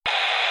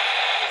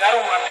I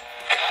don't want.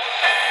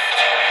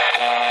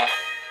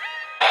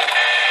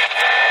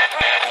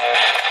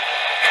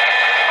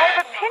 I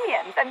have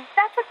opinions, and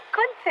that's a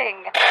good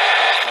thing.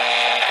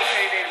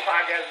 Opinionated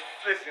podcast.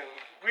 Listen,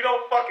 we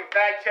don't fucking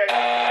fact check.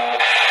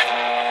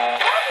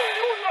 How do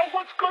you know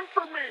what's good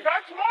for me?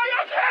 That's my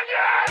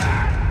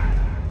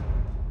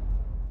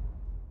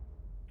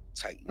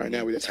opinion! Right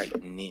now we're tight.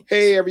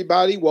 Hey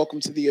everybody, welcome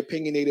to the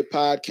Opinionated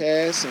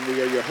Podcast, and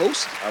we are your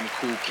hosts. I'm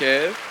Cool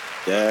Kev.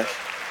 Yeah.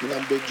 And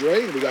I'm Big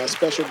Dre, and we got a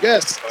special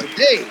guest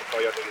today.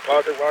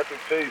 Rocket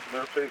Chase,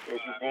 Mir Pesos,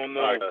 what's going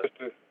on?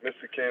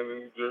 Mr. Camden,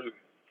 New Jersey.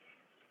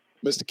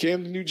 Mr.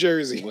 Camden, New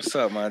Jersey. What's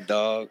up, my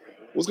dog?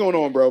 What's going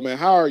on, bro, man?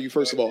 How are you,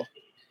 first of all?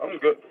 I'm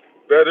good.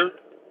 Better.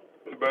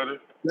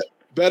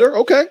 Better?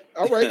 Okay.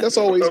 All right. That's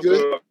always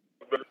good.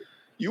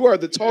 You are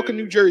the talk of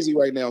New Jersey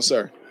right now,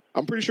 sir.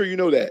 I'm pretty sure you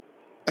know that.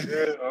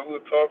 Yeah, I'm gonna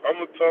talk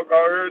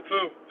out here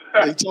too.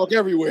 They talk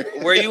everywhere.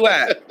 Where you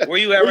at? Where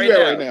you at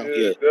right now?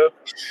 Yeah.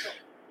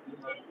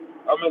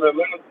 I'm in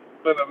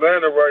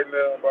Atlanta right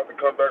now. I'm about to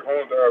come back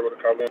home to with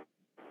a Cologne.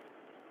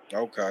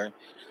 Okay.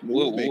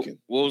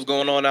 What was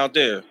going on out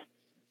there?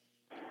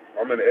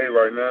 I'm in the A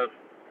right now.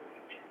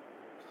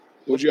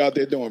 What you out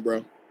there doing,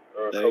 bro?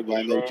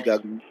 Everybody know what you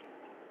got.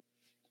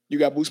 You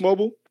got Boost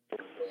Mobile?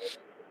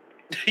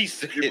 He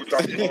said My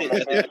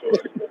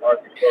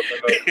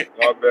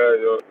bad,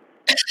 yo.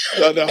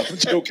 No, I'm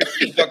joking.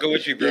 He's fucking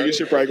with you, bro. Yeah, your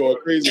shit probably going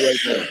crazy right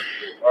now.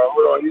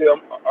 Hold on. Yeah,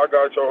 I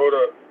got you. Hold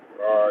up.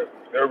 All right.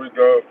 There we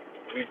go.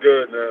 We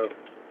good now.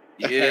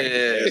 Yeah.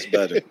 It's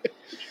better.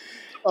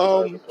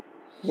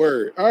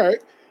 Word. All right.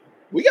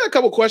 We got a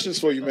couple questions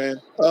for you, man.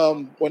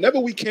 Whenever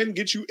we can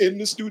get you in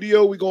the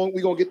studio, we're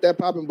gonna get that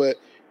popping. But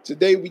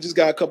today we just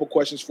got a couple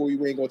questions for you.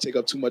 We ain't gonna take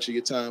up too much of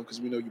your time because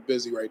we know you're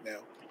busy right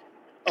now.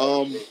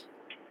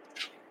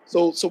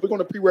 So we're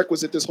gonna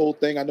prerequisite this whole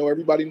thing. I know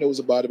everybody knows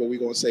about it, but we're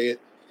gonna say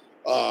it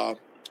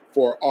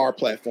for our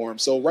platform.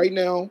 So right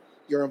now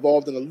you're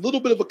involved in a little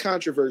bit of a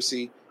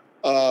controversy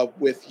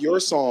with your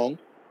song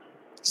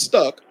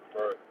 "Stuck."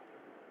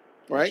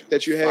 Right,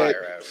 that you had.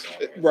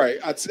 Right,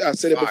 I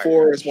said it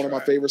before. It's one of my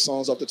favorite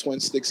songs off the Twin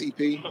Sticks EP.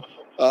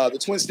 The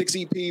Twin Sticks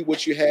EP,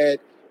 which you had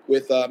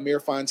with Mir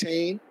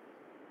Fontaine.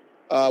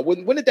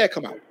 When did that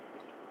come out?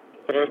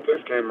 Twin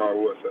Sticks came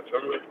out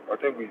September. I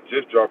think we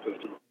just dropped it.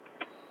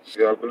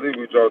 Yeah, I believe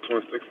we dropped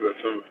Twin Sticks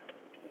in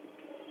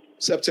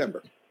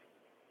September.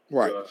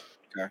 Right.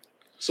 Okay.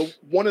 So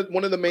one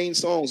of the main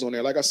songs on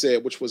there, like I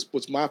said, which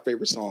was my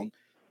favorite song,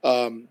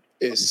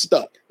 is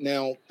 "Stuck."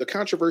 Now the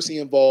controversy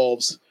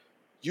involves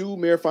you,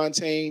 Mir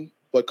Fontaine,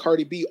 but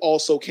Cardi B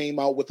also came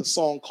out with a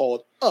song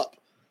called "Up."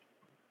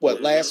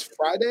 This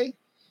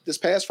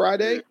past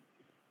Friday,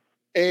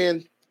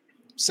 and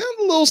sound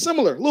a little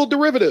similar, a little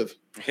derivative.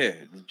 Yeah,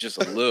 just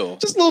a little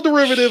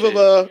derivative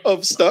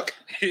of "Stuck."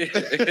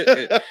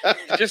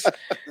 Just a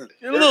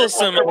little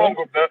similar.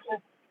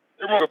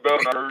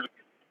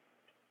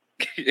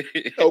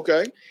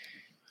 Okay.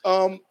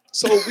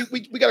 So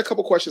we got a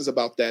couple questions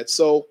about that.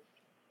 So.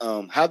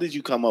 How did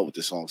you come up with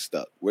the song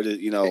 "Stuck"? Where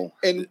did you know?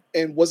 And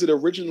was it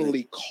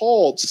originally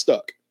called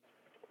 "Stuck"?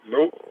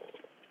 Nope.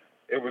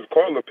 It was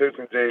called "The Piss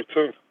and James"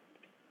 too.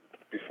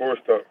 Before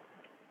 "Stuck,"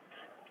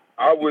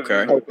 I was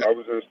in the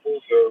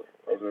studio.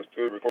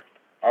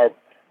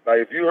 Like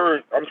if you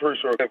heard, I'm pretty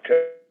sure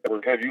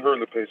have you heard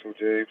 "The Piss and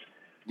James"?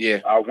 Yeah.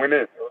 I went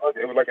in.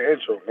 It was like an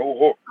intro, no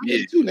hook.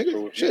 Yeah, too, nigga.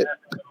 So, shit.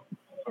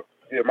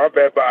 Yeah, my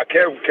bad, but I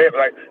can't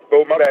like.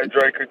 But my bad,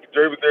 Dre. Cause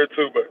Dre was there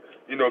too, but.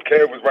 You know,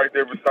 Kev was right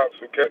there beside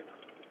so Kev.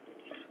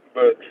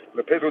 But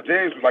the Peso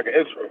James was like an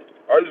intro.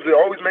 I usually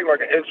always make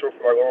like an intro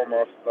for like all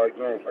my like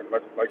Jones,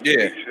 like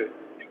yeah. Shit.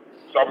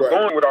 So I was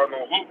going without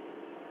no hook.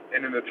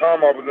 And in the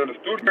time I was in the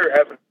studio, it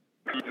happened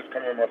to just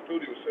come in my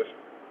studio session.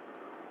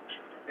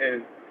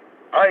 And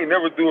I ain't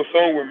never do a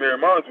song with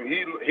Mir. Mind you,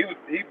 he was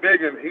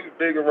big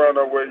around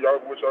that way,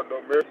 y'all, which y'all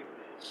know Mir.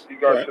 He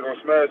got shit on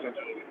Smash and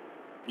shit.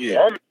 Yeah.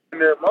 So I'm in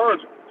there,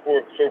 mind you.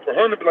 So for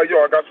him to be like,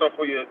 yo, I got something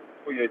for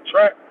your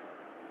track.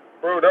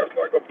 Bro, that's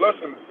like a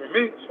blessing for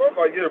me. So I'm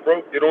like, yeah,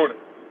 bro, get on it.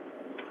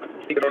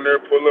 Get on there,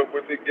 pull up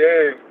with the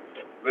gang,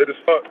 let it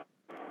suck.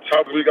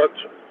 Chopper, we got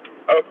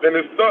up and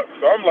it sucks.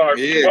 So I'm like,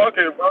 fuck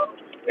it, bro.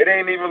 It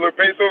ain't even Mir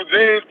Pesos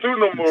James 2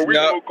 no more. We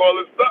gonna call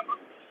it stuck.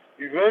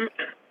 You feel me?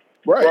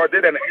 Right. Bro, I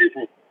did that in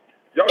April.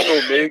 Y'all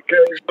know me,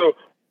 so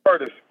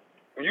artists.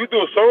 When you do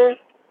a song,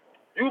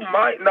 you're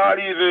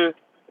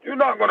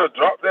not gonna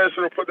drop that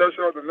shit or put that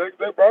shit on the next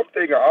day, bro. I'm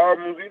taking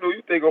albums,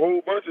 you take a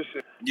whole bunch of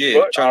shit. Yeah,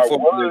 but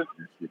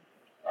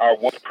I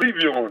was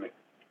previewing it.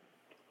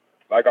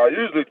 Like I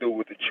usually do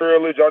with the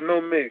trailers. Y'all know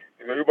me.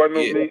 If everybody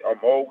knows me, I'm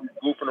always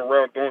goofing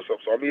around doing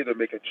stuff. So I'm either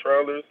making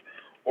trailers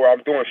or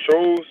I'm doing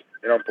shows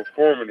and I'm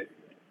performing it.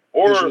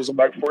 Or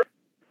like for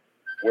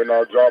when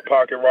I drop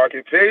Pocket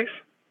Rocket Pace,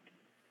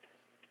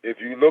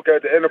 if you look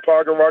at the end of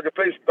Pocket Rocket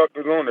Pace, Stuck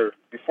was on there.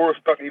 Before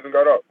Stuck even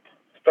got up.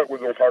 Stuck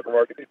was on Pocket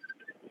Rocket Pace.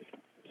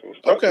 So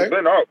Stuck was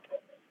been out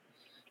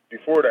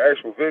before the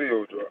actual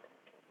video dropped.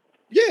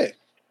 Yeah.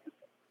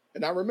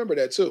 And I remember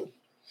that too.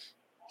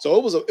 So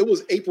it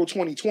was April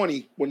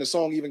 2020 when the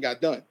song even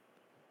got done.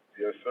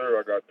 Yes, sir.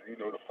 I got the,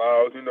 the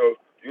files.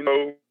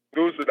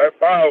 Producer, that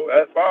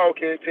file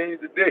can't change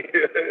the day.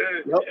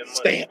 Yep.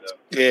 Stamped.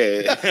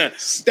 Yeah.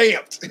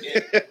 Stamped.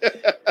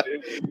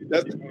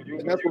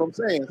 That's what I'm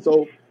saying.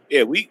 So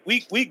yeah, we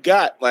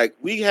got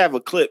we have a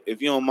clip,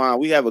 if you don't mind.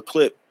 We have a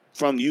clip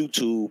from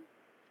YouTube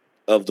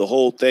of the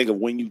whole thing of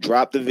when you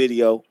drop the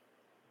video.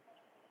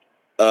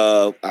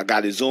 I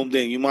got it zoomed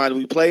in. You mind if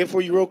we play it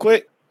for you real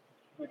quick?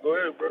 Go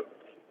ahead, bro.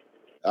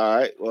 All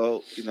right.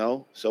 Well,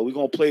 so we're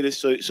gonna play this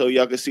so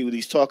y'all can see what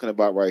he's talking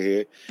about right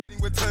here.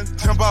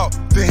 Jump out,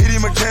 then hit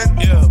him again.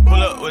 Yeah,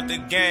 pull up with the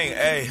gang,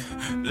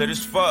 ayy. Let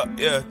us fuck,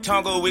 yeah.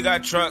 Tongo, we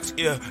got trucks,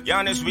 yeah.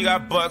 Giannis, we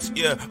got bucks,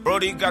 yeah.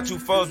 Brody got 2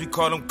 foes, we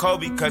call him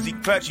Kobe, cause he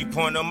clutch. He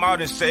point them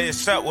out and say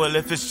it's up. Well,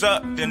 if it's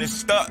up, then it's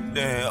stuck.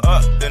 Then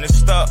up, then it's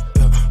stuck.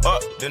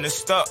 Up, then it's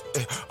stuck.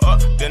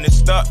 Up, then it's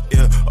stuck.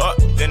 Yeah. Up,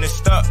 then it's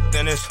stuck.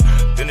 Then it's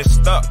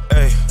stuck.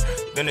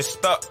 Ayy. Then it's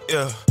stuck.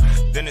 Yeah.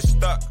 Then it's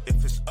stuck.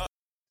 If it's up.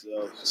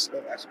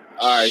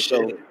 All right.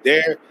 So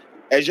there,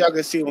 as y'all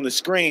can see on the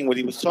screen, what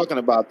he was talking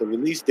about, the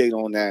release date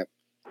on that,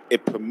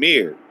 it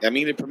premiered. I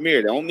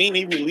don't mean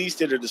he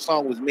released it or the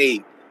song was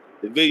made.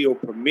 The video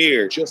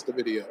premiered. Just the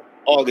video.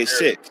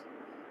 August 6th.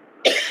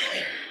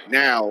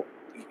 Now,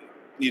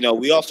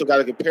 we also got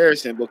a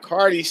comparison, but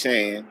Cardi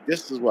saying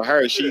this is what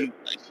her she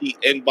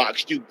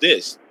inboxed you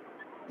this.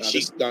 This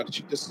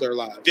is her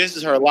live. This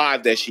is her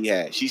live that she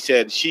had. She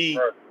said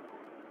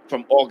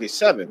from August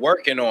 7th.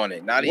 Working on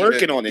it. Not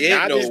working even on it.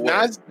 Not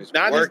just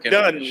done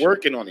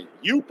working on it.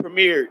 You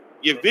premiered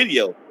your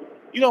video.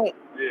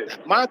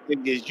 My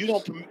thing is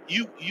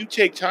you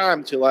take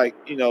time to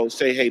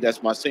say, hey,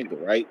 that's my single,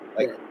 right?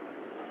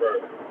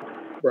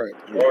 Right.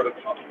 All the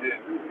time. Yeah.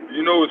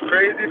 You know what's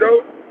crazy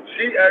though?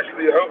 She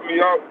actually helped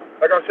me out.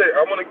 Like I said,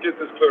 I want to get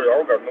this clear.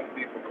 I don't got no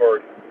beef with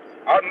Cardi.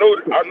 I know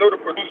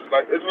the producer.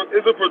 Like,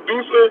 it's a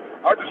producer.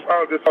 I just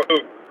found this out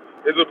too.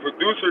 It's a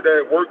producer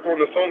that worked on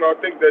the song. I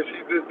think that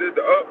she just did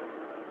the up.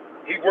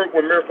 He worked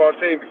with Mir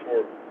Pesos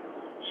before.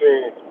 So,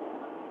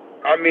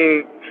 I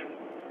mean,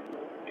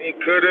 he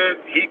could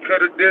have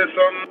did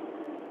something,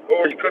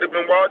 or he could have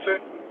been watching.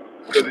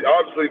 Because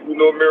obviously, if you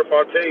know Mir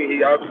Pesos,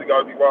 he obviously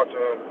got to be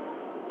watching him.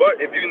 But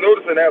if you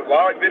notice in that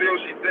live video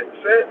she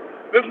said,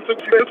 listen to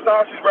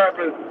how she's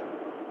rapping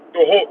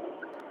the hook.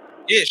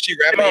 Yeah, she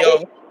rapping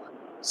your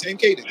same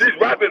cadence. She's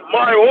rapping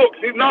my hook.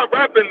 She's not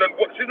rapping the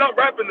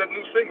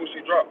new single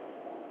she dropped.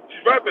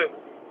 She's rapping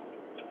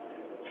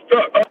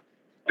stuck.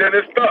 Then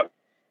it's stuck.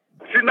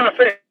 She's not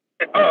saying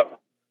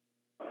up.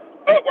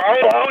 Well, I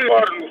don't even know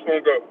how the new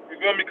song go. You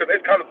feel me? Because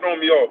it's kind of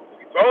throwing me off.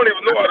 So I don't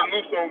even know how the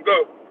new song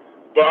go.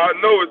 But I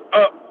know it's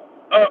up.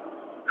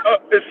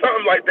 It's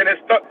something like then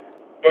it's stuck.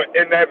 But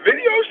in that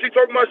video, she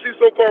talking about she's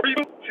so called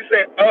real. She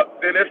saying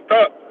up, then it's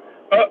stuck.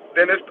 Up,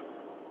 then it's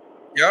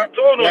yeah.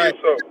 Told on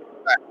yourself.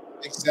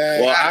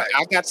 Exactly. Well,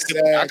 I got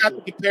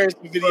the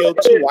comparison video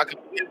too. I can.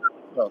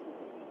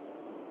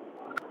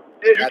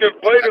 Yeah, you can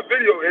play the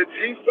video.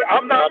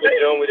 I'm not saying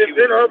it's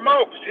in her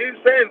mouth. She's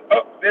saying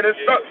up, then it's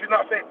stuck. She's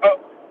not saying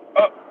up.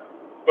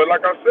 But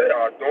like I said,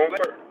 I don't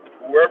let her.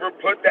 Whoever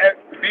put that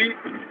beat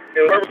and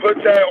whoever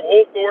put that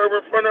hook or whoever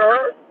in front of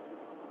her,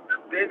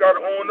 they got to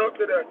own up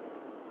to that.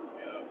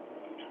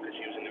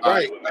 All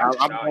right,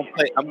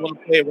 I'm gonna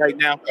play it right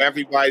now for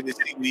everybody to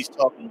see what he's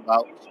talking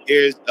about.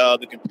 Here's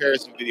the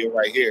comparison video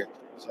right here.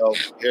 So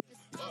here.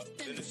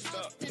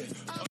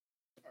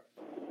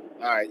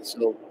 All right,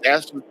 so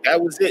that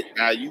was it.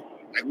 Now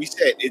like we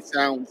said, it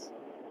sounds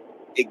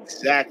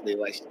exactly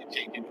like she's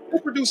changing. Who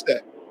produced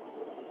that?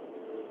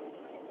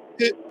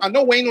 I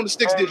know Wayne on the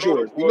Sticks did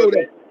yours. We know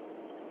that.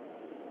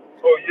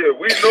 Oh yeah,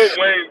 we know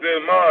Wayne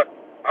did mine.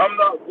 I'm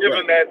not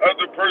giving that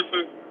other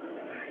person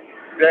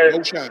that.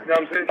 No shine. You know what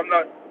I'm saying? I'm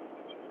not.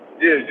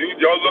 Yeah,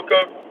 y'all look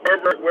up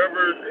whoever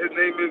his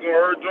name is on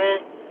her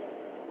joint.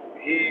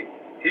 He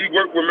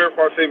worked with Mir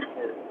Pesos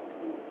before.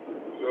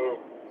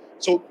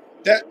 So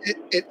that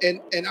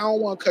and I don't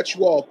want to cut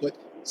you off, but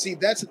see,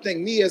 that's the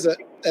thing. Me as a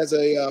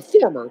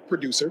former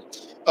producer,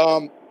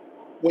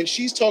 when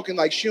she's talking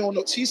like she don't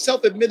know, she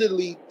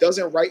self-admittedly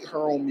doesn't write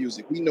her own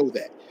music. We know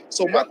that.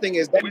 So my thing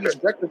is that was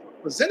record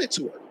presented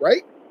to her,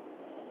 right?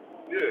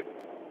 Yeah.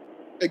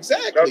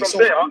 Exactly. That's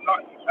what I'm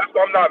saying. That's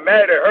why I'm not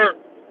mad at her.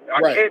 I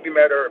can't be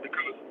mad at her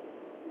because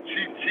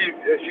she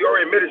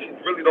already admitted she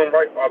really don't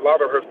write a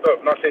lot of her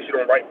stuff. I'm not saying she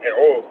don't write at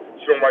all.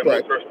 She don't write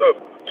most of her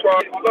stuff. That's why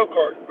I love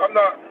Cardi.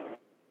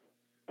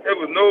 There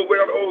was no way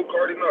I'm old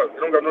Cardi. No, it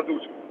don't got nothing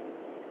to do with you.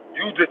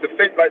 You just the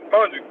face, like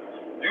found you.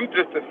 You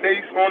just the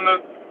face on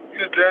the.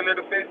 You just down there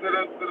the face of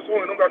the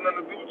song. It don't got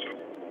nothing to do with you.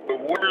 But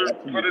whoever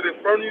put it in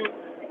front of you,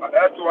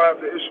 that's what I have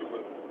the issue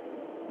with.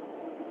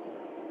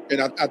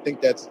 And I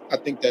think that's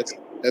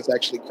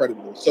actually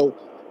credible. So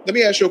let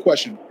me ask you a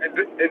question.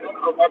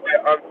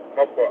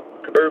 My fault.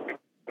 Go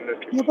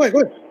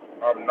ahead.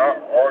 I'm not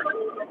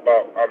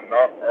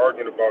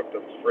arguing about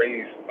the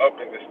phrase up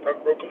and it's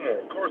stuck, bro. Come on,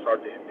 of course I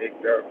didn't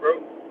make that, bro.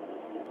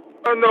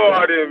 I know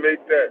I didn't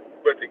make that,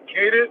 but the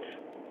cadence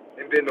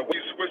and then the way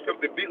you switched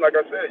up the beat, like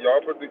I said,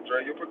 y'all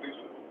producer, you're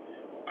producer.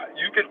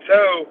 you can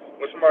tell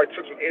when somebody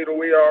took some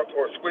 808 out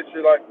or switched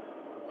it. Like,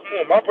 come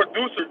on, my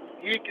producer,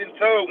 he can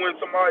tell when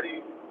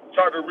somebody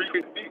tried to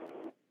recreate the beat.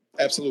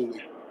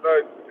 Absolutely.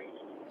 Like,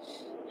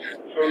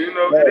 so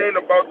it ain't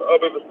about the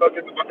other stuff.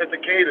 It's the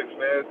cadence,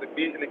 man. It's the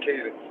beat and the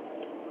cadence.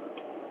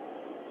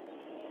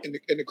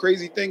 And the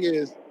crazy thing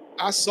is,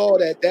 I saw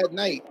that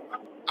night.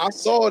 I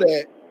saw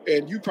that,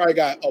 and you probably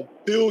got a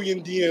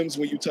billion DMs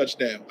when you touched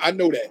down. I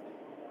know that.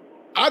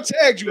 I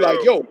tagged you like,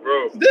 yo,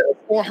 bro, this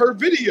on her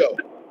video.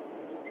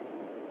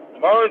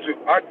 Mind you,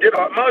 up if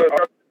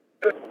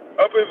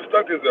it's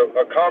stuck is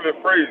a common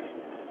phrase.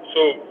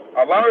 So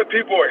a lot of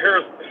people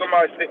hear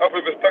somebody say up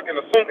if it's stuck in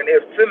a song and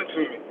they'll send it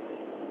to me.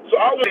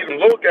 So I wouldn't even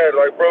look at it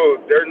like, bro,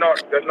 that's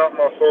not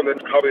my song,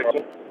 that's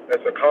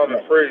a common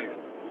phrase.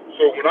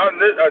 So when I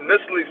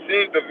initially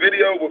seen the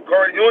video with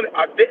Cardi on it,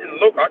 I didn't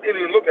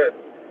even look at it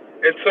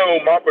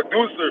until my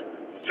producer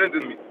sent it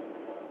to me.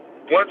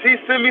 Once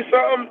he sent me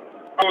something,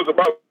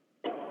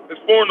 it's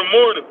 4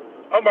 a.m.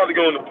 I'm about to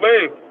go on the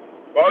plane.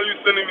 Why are you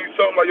sending me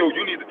something like, yo,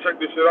 you need to check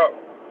this shit out?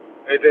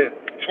 And then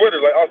Twitter,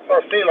 like I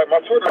start seeing like my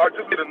Twitter, I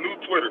just made a new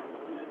Twitter.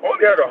 I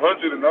only had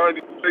 196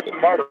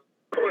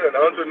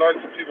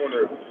 people on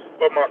there.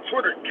 But my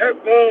Twitter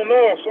kept going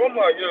on. So I'm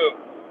like,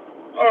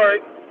 yeah, all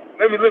right,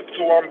 let me listen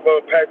to while I'm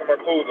packing my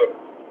clothes up.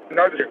 And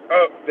I just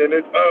up, then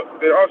it's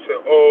up. Then I said,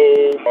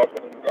 oh my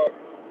God.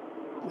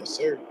 Yes,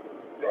 sir.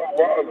 Y'all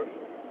wildin'.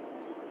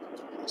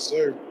 Yes,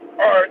 sir.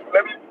 All right,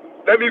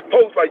 let me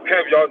post like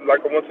Kev, y'all.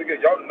 Like once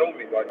again, y'all know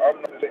me. Like I'm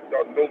not saying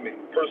y'all know me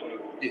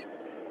personally. Yeah.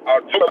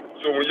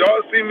 So when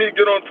y'all see me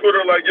get on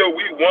Twitter like, yo,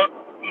 we want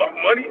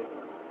money,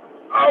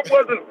 I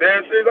wasn't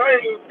dancing. I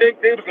didn't even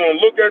think they was gonna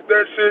look at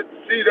that shit,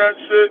 see that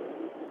shit,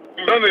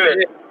 do none of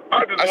that.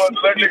 I just wanted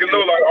to let niggas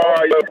know like, all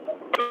right, yo,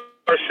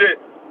 shit.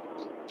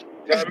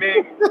 You know what I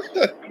mean?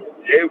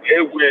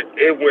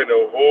 it went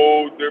a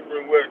whole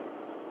different way.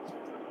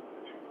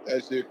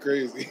 That shit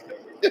crazy.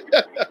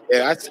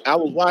 Yeah, I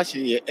was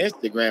watching your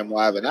Instagram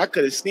live, and I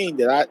could have seen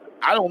that.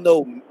 I don't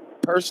know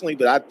personally,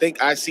 but I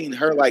think I seen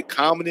her like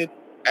commented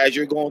as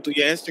you're going through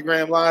your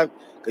Instagram live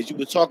because you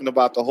were talking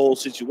about the whole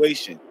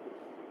situation.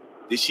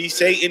 Did she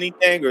say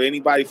anything, or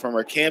anybody from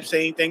her camp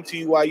say anything to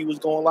you while you was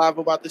going live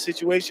about the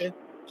situation?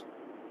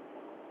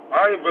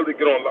 I ain't really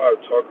get on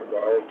live talking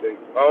about.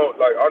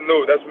 I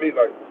know that's me.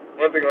 Like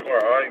one thing I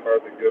ain't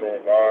about to get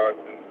on live.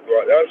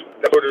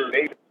 That's what it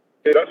is.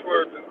 That's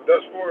where.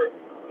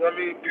 I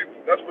mean, people,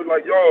 that's what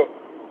like y'all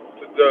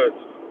to judge.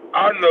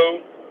 I know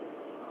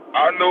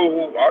I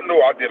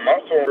did my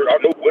song. I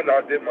know when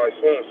I did my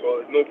song, so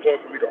there's no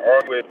point for me to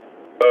argue with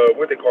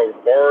what they call it,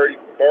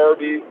 Barbie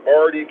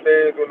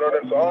fans or none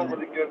of that. So I don't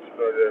really get into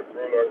none of that,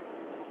 bro. Like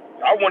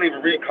I won't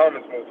even read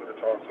comments most of the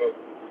time. So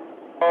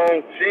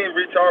she didn't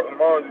reach out to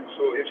mind you.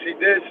 So if she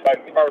did,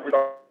 like if I reach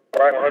out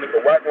to Whack 100,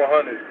 but Whack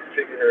 100 is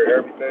taking care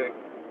of everything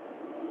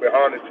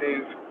behind the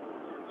scenes.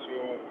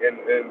 So and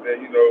then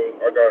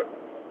I got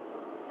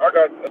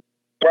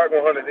Whack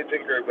 100. They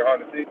taking care of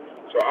behind the scenes.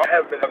 So I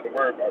haven't been having to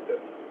worry about that.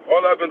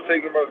 All I've been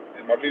thinking about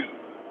is my music.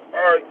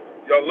 All right,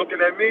 y'all looking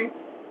at me.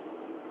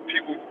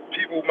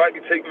 People might be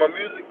taking my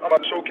music. I'm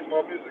about to showcase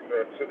my music,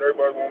 man. Since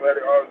everybody won't have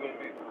their eyes on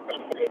me,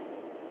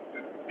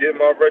 get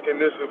my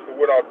recognition for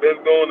what I've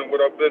been doing and what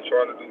I've been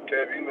trying to do,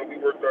 Kev.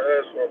 We worked our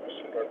ass off and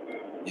shit like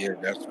this. Yeah,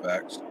 that's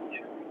facts.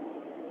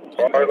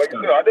 All right, like I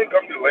said, I didn't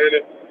come to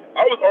Atlanta.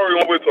 I was already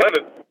on my way to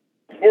Atlanta.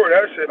 Before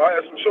that shit,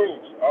 I had some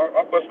shows.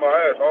 I bust my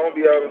ass. I don't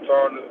be having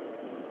time to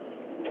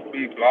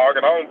be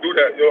vlogging. I don't do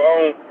that,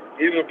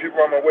 even when people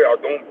are on my way, I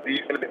don't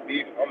beef. I'm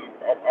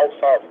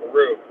outside for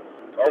real.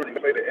 So I don't really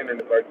play the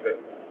internet like that.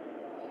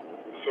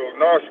 So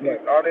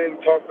I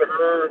didn't talk to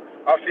her.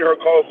 I see her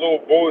call little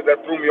boys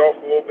that threw me off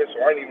a little bit,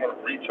 so I didn't even want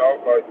to reach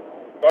out. Like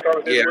I kind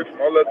of say, I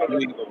let them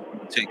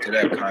take to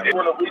that kind of. They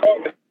want to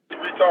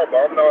reach out,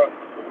 but I'm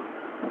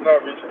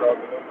not reaching out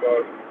to them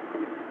guys.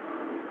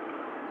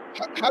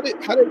 How did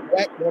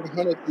Whack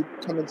 100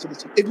 come into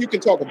this? If you can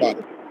talk about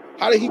it,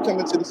 how did he come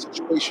into the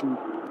situation?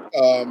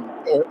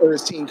 Or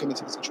his team come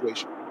into the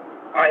situation?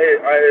 I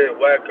had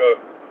Whack up,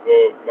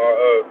 my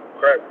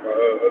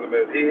other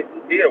man.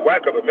 He had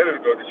Whack up a minute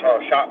ago to try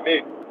to shot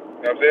me. You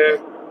know what I'm saying?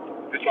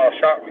 To try to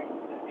shot me.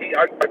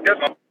 I guess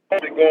I'm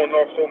only going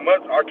off so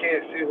much, I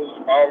can't see who's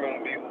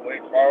following me, who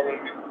ain't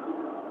following me.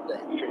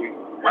 So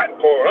Whack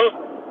called him.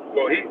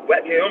 Well,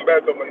 Whack hit him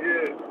back up like,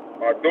 yeah,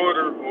 my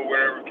daughter or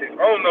whatever case.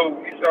 I don't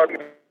know. He said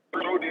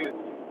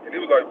and he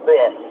was like, bro,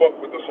 I fuck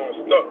with the song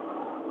Stuck.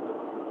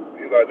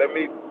 He's like, let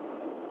me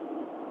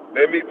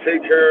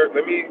take her to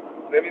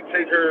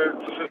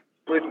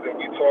situations that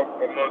we talk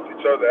amongst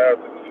each other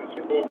after the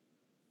situation.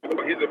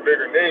 But he's a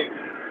bigger name.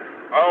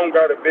 I don't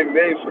got a big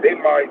name, so they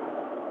might,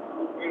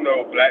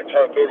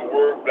 try to throw the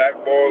word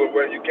blackball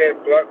away. You can't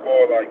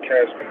blackball like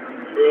Cash.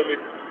 You feel me?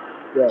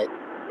 Right.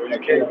 So you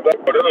can't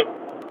blackball them.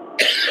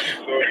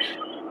 So,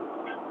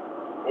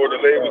 or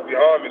the labels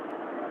behind me.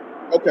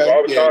 Okay. So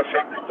I was trying to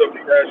shop myself the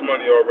Cash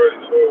Money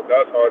already, so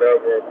that's how that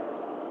works.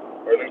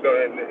 And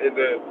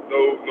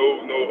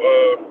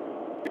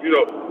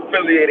no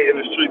affiliated in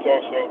the streets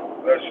also.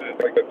 That shit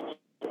like that.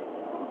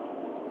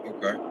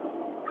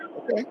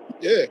 Okay.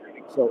 Yeah.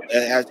 So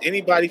has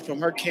anybody from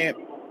her camp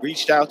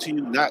reached out to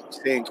you? Not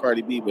saying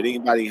Cardi B, but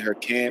anybody in her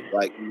camp,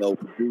 like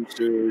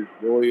producers,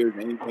 lawyers,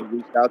 anything,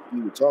 reached out to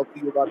you to talk to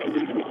you about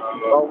this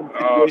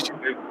situation?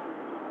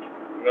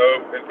 No,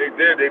 if they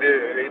did, they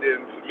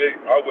didn't submit.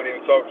 I wouldn't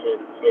even talk to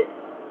them. So,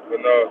 but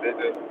no, they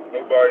did.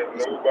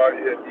 Nobody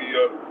hit me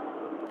up.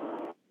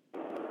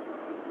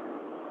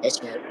 That's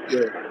smart.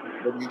 Yeah.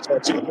 When you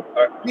talk to them.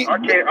 I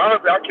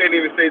can't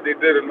even say they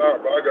did or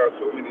not, but I got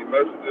so many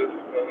messages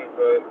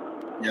that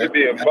they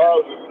being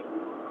positive.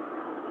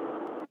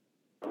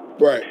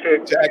 Right.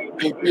 To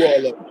actually do all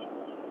of it.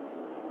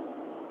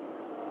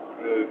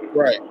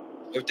 Right.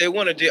 If they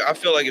wanted to, I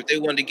feel like if they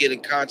wanted to get in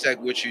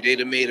contact with you, they'd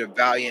have made a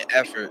valiant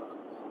effort.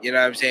 You know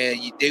what I'm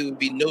saying? They would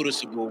be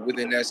noticeable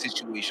within that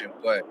situation.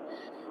 But,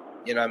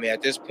 you know what I mean?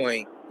 At this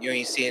point, you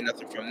ain't seeing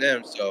nothing from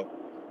them, so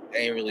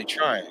they ain't really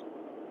trying.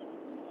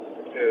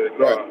 Yeah,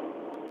 right.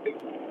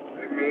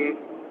 I mean,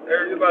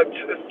 it's like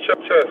it's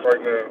chess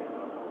right now.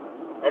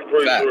 I'm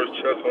pretty sure it's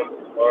chess on the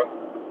spot.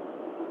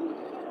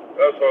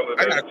 That's all it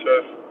is,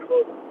 chess.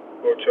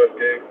 Go chess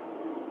game.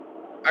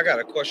 I got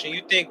a question.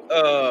 You think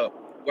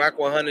Wack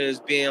 100 is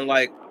being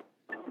like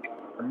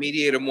a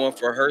mediator more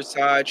for her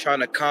side, trying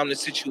to calm the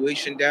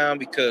situation down?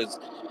 Because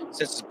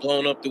since it's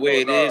blown up the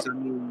way it is, I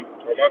mean...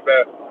 Oh, my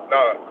bad.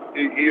 Nah,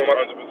 he 100%.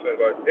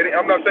 Like,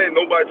 I'm not saying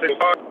nobody takes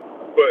part,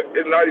 but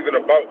it's not even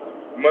about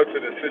much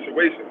of the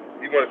situation.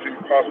 He wants to see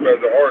me prosper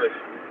as an artist.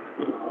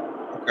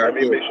 Okay. I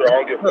mean, make sure I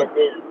don't get fucked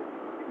over.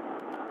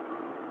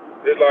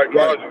 It's like,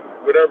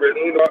 whatever it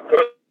ain't about,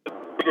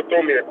 you can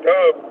throw me a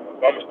dub,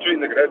 I'm a street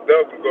nigga, that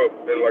dub can go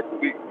in like a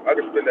week. I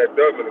can spend that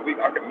dub in a week.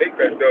 I can make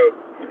that dub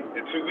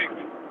in 2 weeks.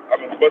 I've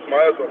been busting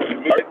my ass off to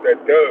make that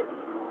dub.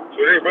 So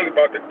they ain't really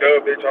about the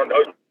dub. They trying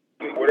to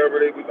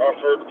whatever they was. I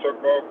heard to talk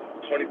about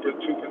 20%,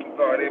 2%.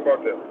 No, it ain't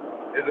about that.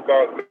 It's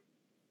about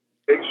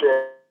making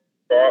sure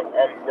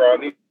I'm where I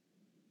need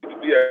to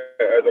be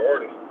as an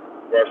artist.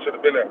 Where I should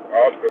have been at.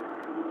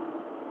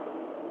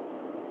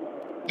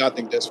 I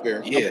think that's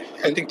fair. Yeah,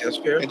 I think that's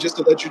fair. And just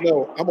to let you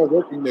know, I'm a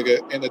working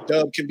nigga, and the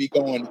dub can be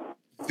going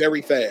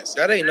very fast.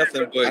 That ain't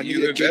nothing but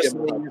you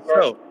investing in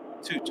yourself.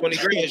 20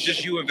 grand is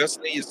just you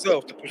investing in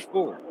yourself to push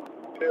forward.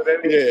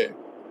 Yeah.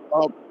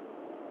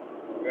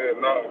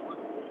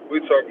 We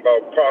talking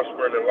about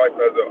prospering in life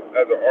as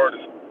an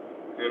artist,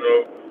 you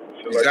know,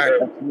 shit like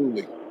that.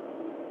 Absolutely.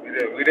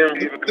 We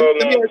didn't even call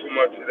on too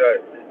much of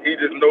that. He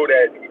just know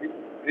that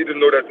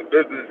the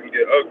business can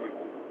get ugly.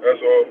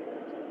 That's all.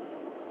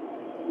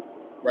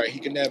 Right, he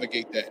can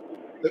navigate that.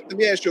 Let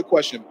me ask you a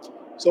question.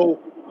 So,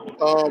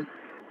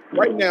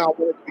 right now, I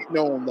want to be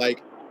known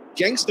like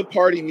gangsta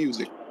party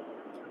music,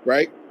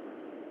 right?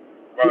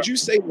 Would you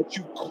say that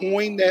you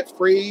coined that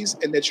phrase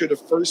and that you're the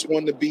first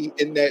one to be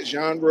in that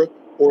genre,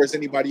 or is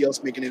anybody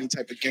else making any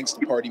type of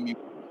gangsta party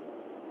music?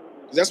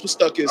 Because that's what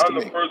Stuck is to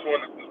me.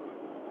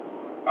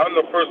 I'm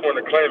the first one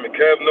to claim it.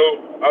 Kev,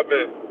 no, I've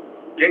been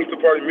gangsta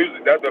party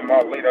music. That's been my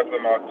lane. That's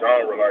been my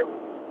genre. Like,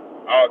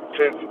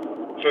 since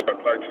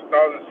like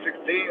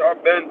 2016, I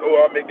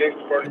make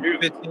gangsta party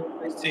music.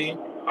 15, 16.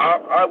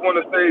 I want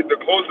to say the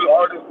closest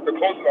artist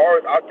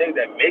I think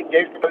that make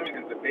gangsta party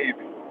music is the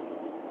Baby.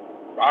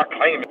 I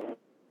claim it.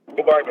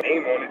 Nobody can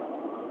aim on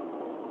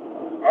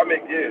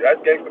it.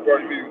 That's gangsta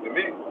party music to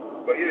me.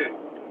 But it's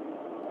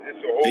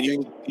a whole.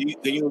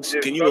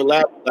 Can you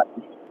elaborate?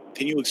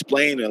 Can you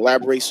explain and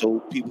elaborate so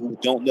people who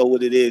don't know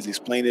what it is,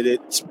 explain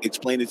it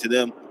to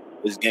them?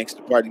 What's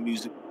gangsta party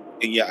music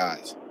in your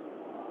eyes?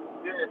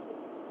 Yeah.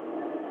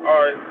 All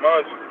right,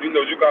 mind you,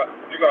 you got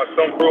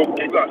some real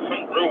gangsta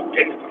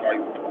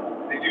like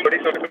they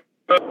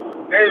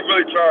ain't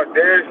really trying to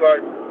dance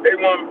like they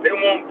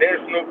won't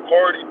dance no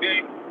Cardi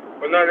B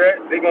or none of that.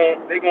 They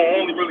gon'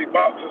 only really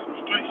box to some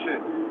street shit.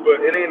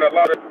 But it ain't a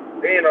lot of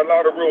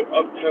real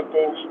up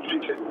tempo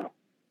street shit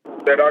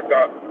that I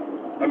got.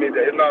 I mean,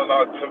 there's not a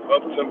lot of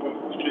up tempo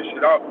street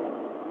shit out.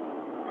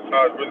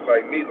 Besides really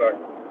like me, like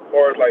as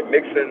far as like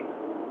mixing,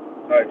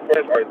 like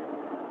first like.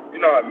 You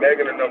know how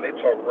Megan and them, they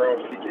talk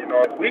real freaky and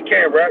all. We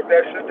can't rap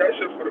that shit. That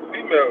shit for the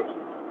females.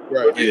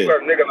 Right. But you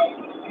got a nigga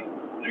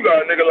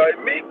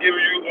like me giving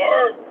you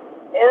our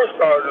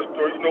side of the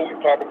story. You know, we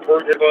pop a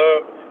perk at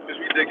club. Just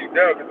we dig you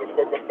down, get the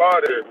fuck up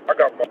out of here. I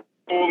got my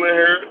fool in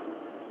here.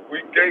 We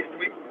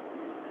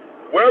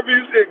whatever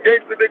you said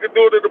gangster nigga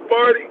do it at the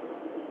party,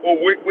 or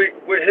with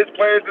his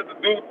plans to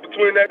do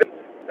between that,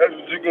 that's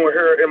what you're gonna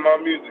hear in my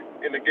music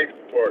in the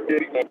gangster party.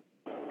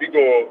 We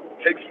gonna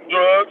take some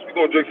drugs. We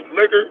gonna drink some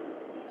liquor.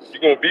 You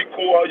gonna be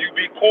cool how you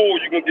be cool,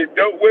 you gonna get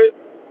dealt with,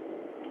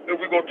 then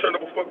we gonna turn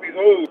up and fuck these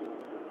hoes.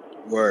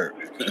 Word.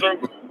 You feel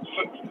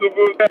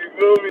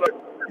me?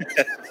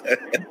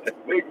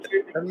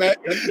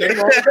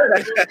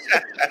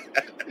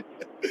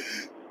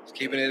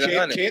 Keeping it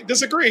 100. Can't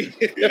disagree.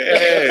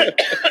 Yeah.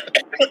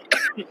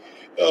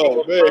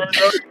 Oh, man.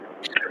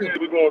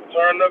 We gonna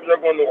turn up, y'all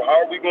gonna know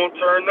how we gonna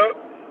turn up,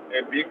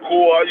 and be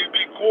cool how you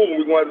be cool.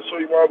 We gonna have to show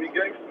you why we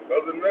gangsters.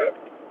 Other than that,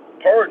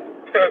 party.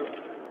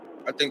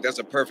 I think that's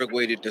a perfect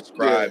way to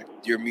describe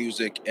your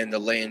music and the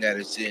lane that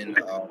it's in.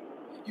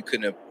 you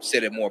couldn't have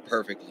said it more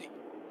perfectly.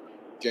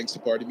 Gangsta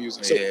party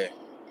music. So, Yeah.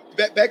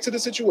 Back to the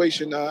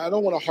situation. I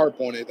don't want to harp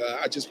on it.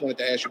 I just wanted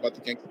to ask you about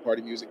the gangsta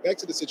party music. Back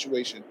to the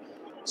situation.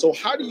 So,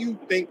 how do you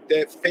think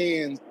that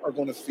fans are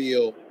going to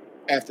feel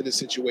after the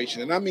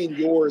situation? And I mean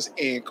yours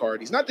and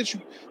Cardi's. Not that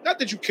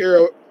you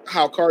care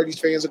how Cardi's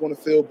fans are going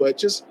to feel, but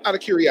just out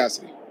of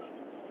curiosity.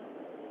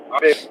 I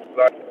mean,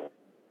 like,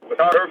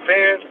 without her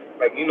fans,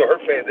 like, you know, her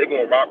fans, they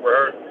gonna rock with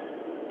her.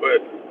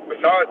 But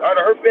besides, out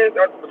of her fans,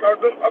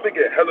 besides them, I've been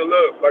getting hella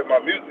love. Like, my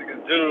music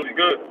is generally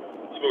good.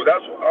 So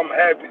that's what I'm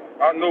happy.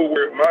 I know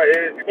where my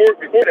head, before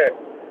that,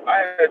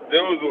 I had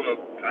deals on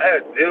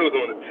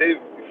the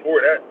table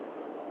before that.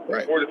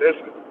 Right. Before this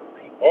incident.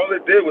 All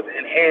it did was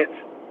enhance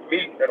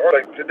me. And all,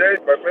 like, today,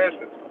 like, for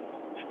instance,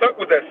 stuck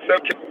with that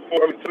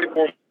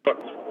 24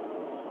 months.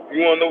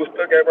 You wanna know what's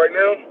stuck at right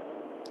now?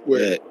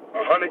 Where?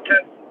 100K.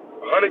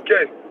 100K.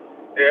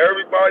 And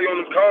everybody on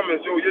the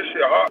comments, yo, your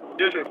shit hot,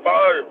 your shit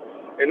fire.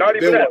 And not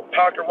even that,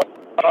 pocket rock,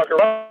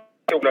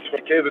 that's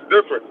 20K is a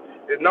difference.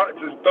 It's not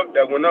just stuck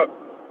that went up.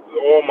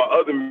 All my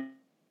other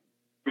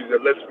music that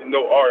lets me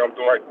know, all right, I'm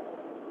doing like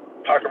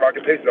pocket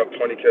rocket pace up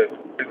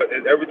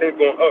 20K. Everything's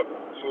going up.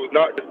 So it's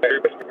not just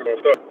everybody's going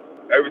stuff.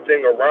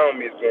 Everything around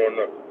me is going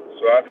up.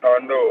 So that's how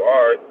I know,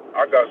 all right,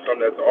 I got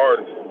something as an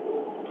artist.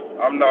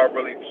 I'm not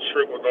really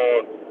trickled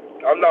on.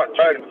 I'm not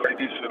trying to play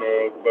this shit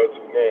on, but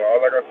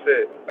like I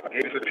said, I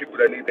gave it to the people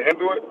that need to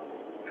handle it.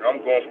 And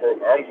I'm gonna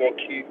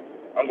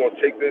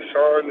take this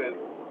shine and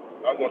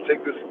I'm gonna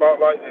take this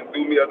spotlight and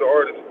do me as an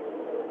artist.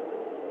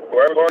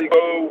 Wherever Cardi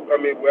go, I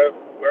mean,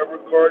 wherever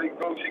Cardi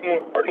goes, she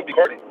gonna be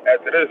Cardi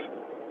after this.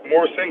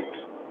 More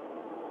singles.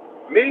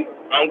 Me,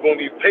 I'm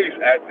gonna be Pace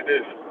after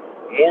this.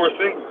 More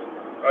singles.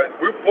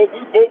 We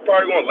both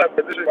probably gonna laugh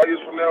at this shit 5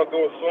 years from now,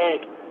 do a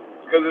song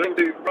because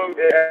it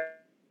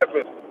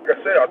happens. Like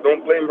I said, I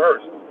don't blame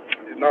her.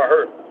 It's not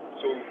her.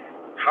 So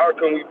how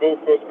can we both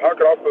feel? How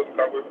can I feel some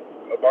type of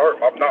about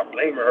her? I'm not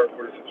blaming her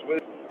for the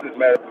situation. I'm just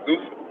mad at the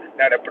producer.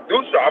 Now the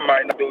producer, I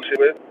might not do shit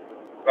with.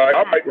 Like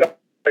I might not.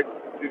 Like,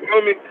 you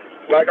feel me?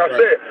 Like I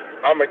said,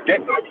 I'm a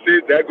gangster.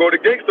 That go to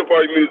gangster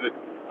party music.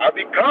 I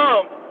be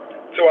calm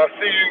till I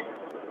see you.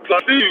 So I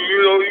see you.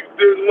 You know,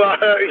 this is why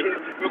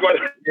we're going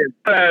to.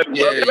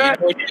 Yeah, you know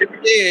what you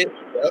did.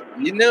 Yep.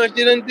 You know what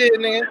you done did,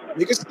 nigga.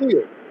 Nigga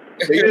steal.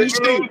 Yeah.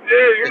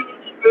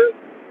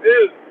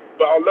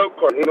 But I love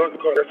Cardi. You know,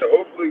 Cardi. I said,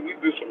 hopefully we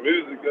do some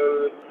music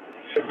together.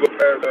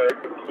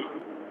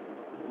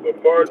 But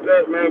as far as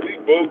that, man, she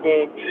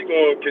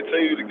gonna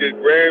continue to get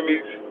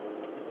Grammys,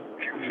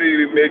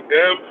 continue to make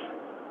them,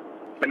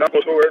 and I'm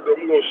gonna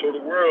show the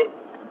world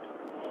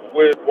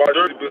why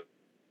Jersey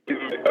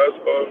business. That's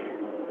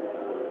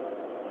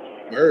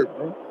Heard,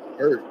 bro.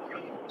 Heard.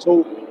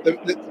 So the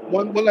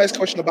one last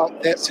question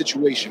about that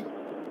situation.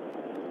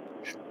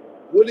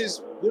 What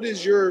is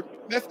your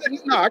method?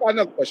 No, I got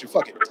another question.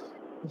 Fuck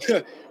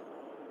it.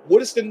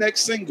 What is the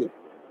next single?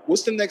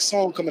 What's the next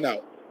song coming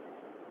out?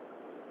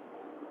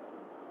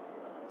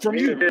 From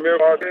you. Me and Mir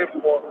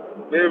Pesos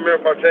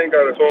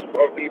got a song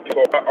of EP.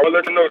 I will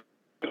let you know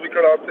just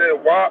because I said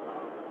why.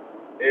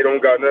 It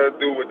don't got nothing to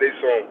do with their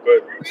song,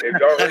 but if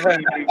y'all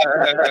heard the EP,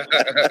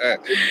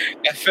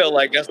 I felt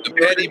like that's the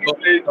petty book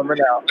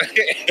coming out.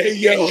 Hey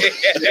yo,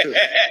 that's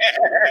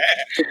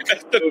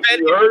the if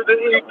petty. You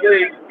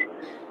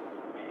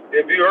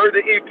heard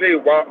the EP,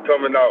 WAP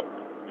coming out.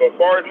 But as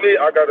far as me,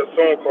 I got a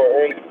song called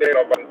Only Stand.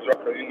 I'm about to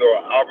drop. You know,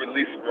 I'll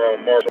release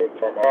around March.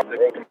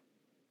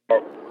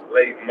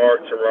 Late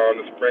March, around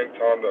the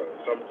springtime, the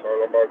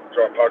summertime. I'm about to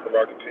drop Pocket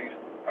Rocket Peace,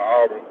 an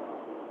album.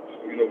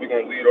 You know, we're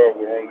going to lead off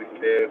with Only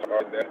Fans,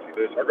 Nasty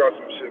Bitch. I got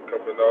some shit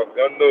coming out.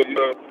 I know,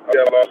 I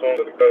got a lot of songs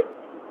in the cut.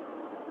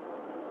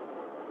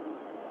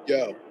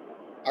 Yo,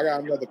 I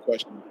got another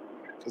question.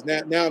 Because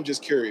now I'm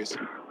just curious.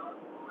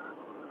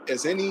 I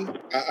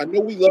know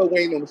we love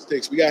Wayne on the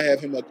sticks. We got to have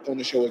him up on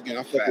the show again.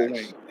 I fuck with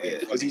Wayne.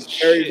 Because he's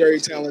very, very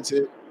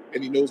talented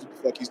and he knows what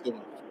the fuck he's doing.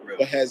 Really?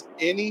 But has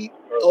any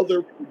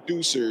other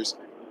producers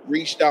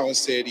reached out and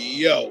said,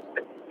 yo,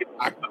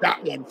 I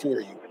got one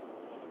for you?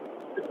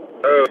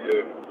 Hell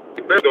yeah.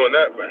 We've been doing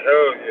that, but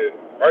hell yeah.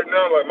 Right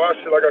now, like my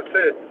shit, like I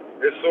said,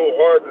 it's so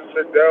hard to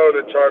sit down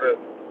and try to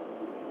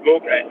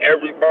look at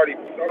everybody.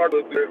 Like,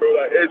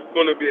 it's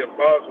going to be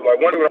impossible. Like,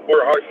 when I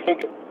work hard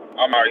smoking,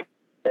 I'm like,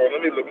 oh,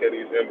 let me look at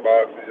these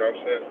inboxes, you know what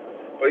I'm saying?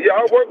 But yeah,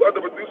 I work with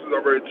other producers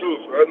already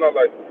too, so it's not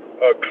like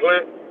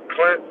Clint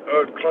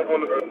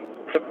on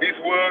the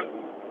Beastwood.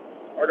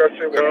 Like I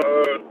said,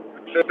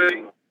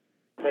 Cindy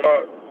from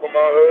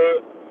my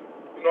hood.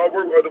 You know, I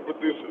work with other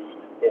producers.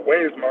 But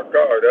Wayne's my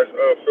guy. That's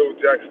Phil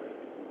Jackson.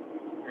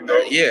 You know?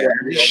 Yeah,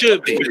 he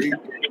should be. He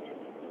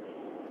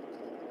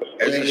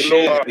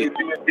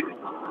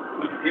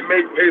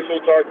made peso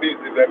type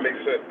beats, if that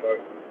makes sense.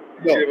 Like,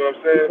 you know what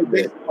I'm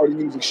saying? He party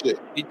music shit.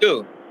 He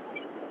do.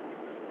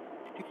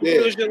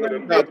 Yeah.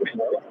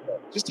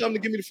 Just tell him to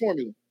give me the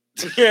formula.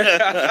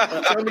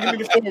 Tell him to give me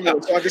the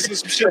formula so I can see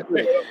some shit for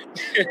it.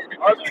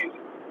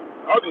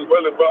 I'm just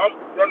willing, but I'm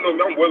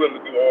willing to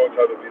do all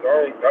types of beats.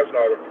 That's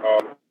not a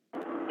problem.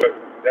 But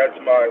that's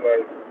my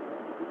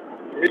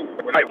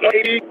When I want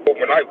to, or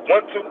when I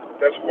want to,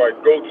 that's who I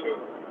go to.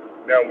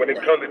 Now, when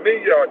it comes to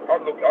me, yeah, I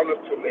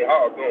listen to them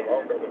how I'm doing. I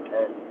don't got no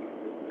problem.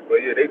 But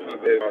yeah, they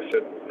just did my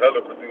shit.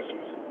 Hella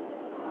producers.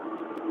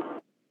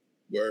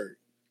 Word.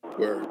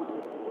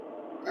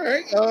 All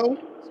right, so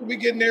we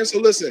getting there. So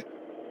listen,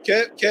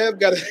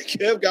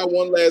 Kev got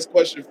one last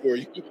question for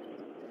you.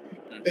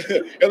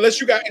 Unless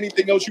you got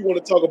anything else you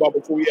want to talk about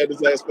before we add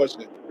this last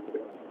question.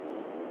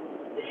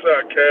 What's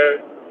up,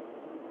 Kev?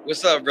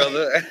 What's up,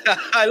 brother?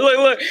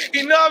 look,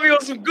 he know I be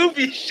on some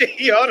goofy shit.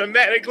 He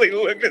automatically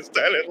looked and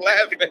started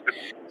laughing.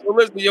 So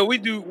listen, yo, we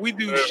do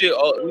shit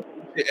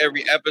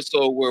every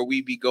episode where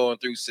we be going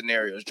through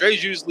scenarios.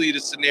 Dre's usually the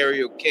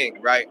scenario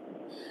king, right?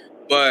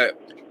 But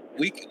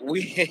we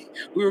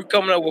were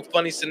coming up with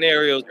funny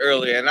scenarios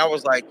earlier, and I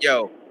was like,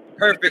 yo,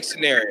 perfect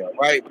scenario,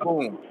 right?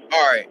 Boom.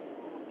 All right.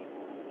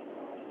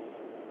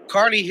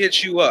 Cardi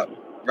hits you up,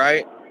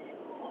 right?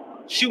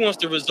 She wants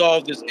to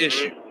resolve this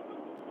issue.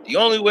 The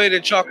only way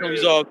that y'all can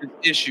resolve this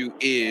issue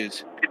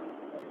is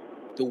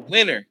the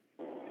winner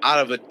out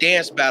of a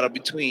dance battle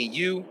between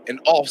you and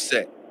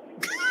Offset.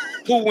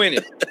 Who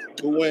winning?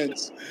 Who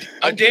wins?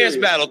 A dance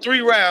battle, 3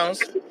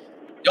 rounds.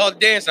 Y'all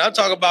dancing. I'm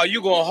talking about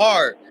you going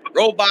hard.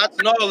 Robots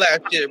and all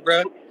that shit,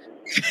 bro.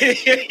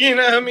 You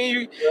know what I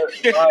mean?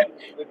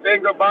 The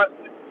thing about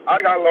I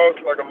got lost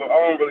like a little. I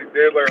don't really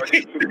dance like I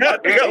used to. I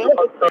dance.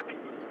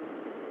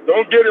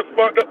 Don't get it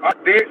fucked up. I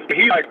dance.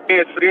 He like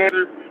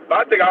dancer. But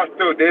I think I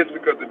still dance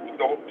because the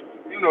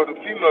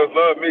females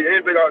love me.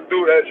 Anything I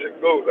do, that shit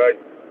goes. Like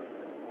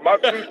my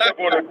 2-step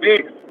on the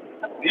beat,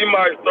 he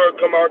might start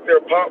come out there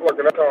pop like,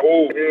 and that's kind of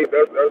old. Yeah,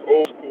 that's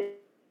old school.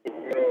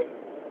 You know,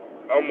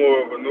 I'm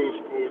more of a new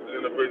school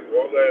generation.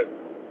 All that.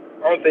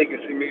 I don't think you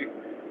can see me.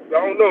 I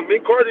don't know. Me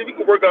and Cardi, we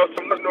can work out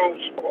something. I know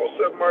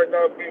Offset might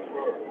not be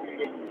for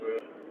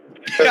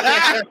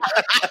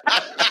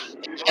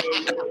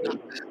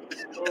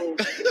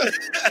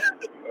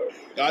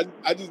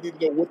I just need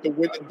to know what the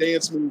winning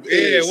dance move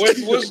is. Yeah, what's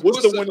the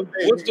winning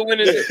dance? What's the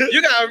winning dance?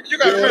 You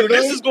got remember,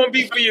 this is going to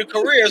be for your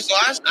career. So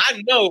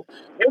I know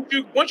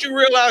once you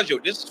realize, yo,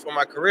 this is for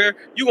my career,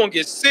 you going to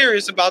get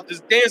serious about this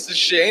dancing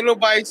shit. Ain't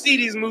nobody see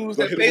these moves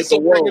that Peso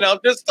bringing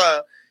out this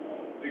time.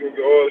 You going to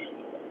get all this.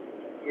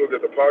 You gonna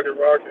get the pocket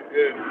rocket,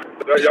 yeah.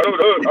 Y'all know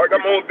the hood. I got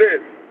my own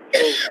dance.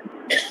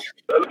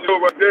 So, let's go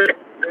right there.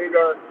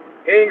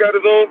 He ain't got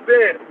his own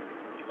dance.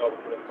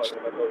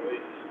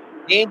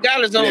 He ain't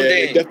got his own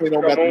dance. He definitely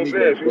don't got the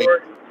dance.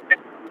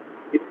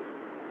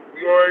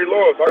 You already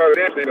lost. I got a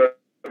dance.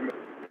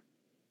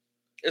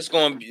 It's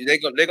gonna be they're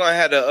gonna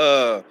have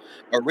the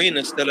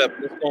arena set up.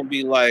 It's gonna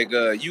be like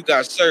you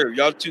got served.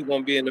 Y'all two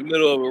gonna be in the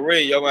middle of a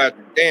ring. Y'all gonna have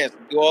to dance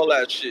and do all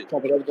that shit.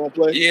 Gonna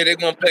play? Yeah, they're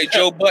gonna play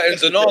Joe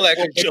Buttons and all that.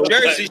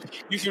 Jersey,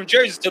 you from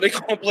Jersey, so they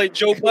gonna play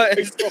Joe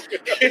Buttons.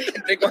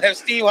 They gonna have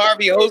Steve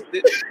Harvey host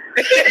it.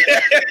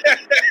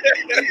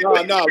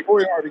 Nah,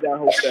 Lori Harvey got to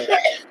host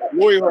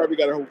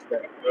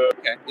that.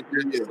 Okay.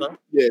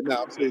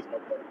 Yeah, I'm serious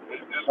about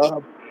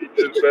that. He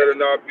just better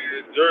not be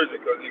in Jersey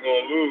because he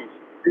gonna lose.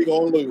 He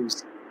gonna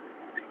lose.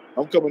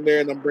 I'm coming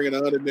there and I'm bringing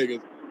 100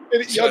 niggas.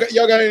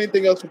 Y'all got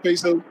anything else for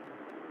Peso?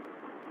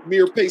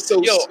 Mir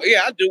Pesos. Yo,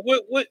 yeah, I do.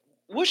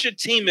 What's your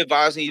team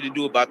advising you to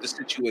do about the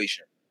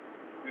situation?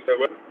 You said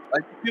what?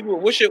 Like people,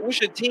 what's your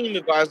team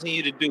advising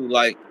you to do?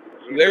 Like,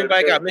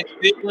 everybody got mixed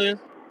feelings.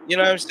 You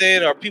know what I'm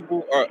saying?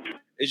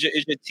 Is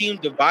your team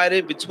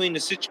divided between the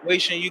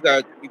situation? You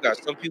got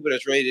some people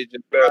that's ready to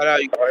just fight out.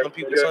 You got some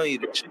people telling you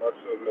the shit.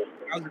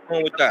 How's it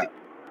going with that?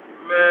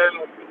 Man,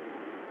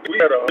 we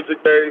had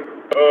 100K,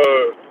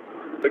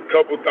 a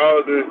couple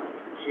thousand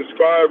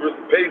subscribers.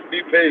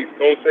 Be paid.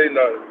 Don't say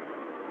nothing.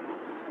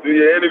 Do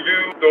your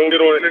interview. Don't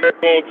get on the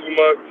internet going too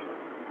much.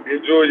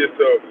 Enjoy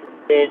yourself.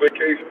 Go on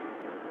vacation.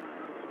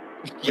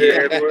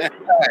 Yeah,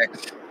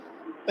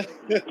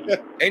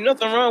 ain't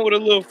nothing wrong with a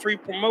little free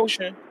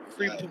promotion,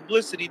 free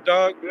publicity,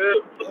 dog. Yeah.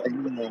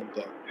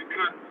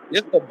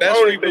 It's the best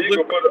free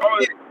publicity.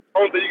 I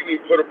don't think you can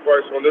even put a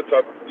price on this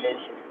type of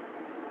promotion.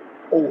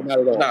 Oh, not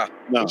at all.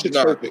 No, it's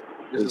perfect.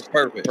 This is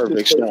perfect.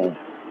 Perfect.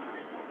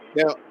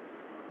 Now,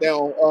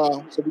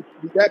 so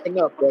we wrapping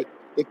up, but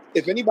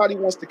if anybody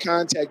wants to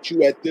contact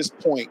you at this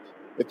point,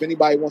 if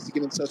anybody wants to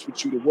get in touch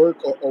with you to work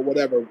or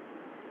whatever,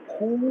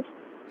 who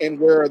and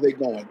where are they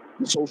going?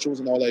 The socials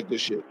and all that good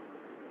shit.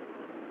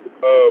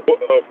 Book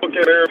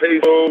at Mir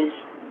Pesos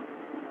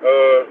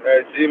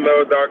at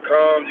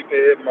gmail.com. You can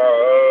hit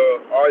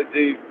my IG,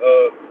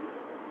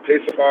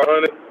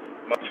 Peso500,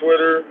 my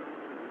Twitter.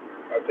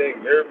 I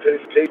think Mir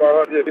Pesos,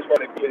 Peso500. Yeah,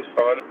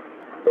 Peso500.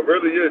 But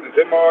really, yeah, just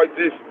hit my IG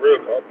for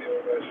real. I'll be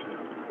on that shit.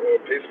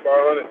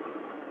 Peso500.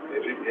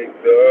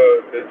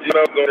 The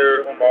Gmail's on there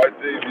on my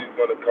IG. If you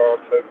want to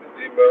contact the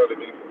Gmail to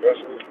be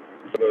professional.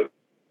 But,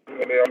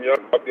 I mean, I'm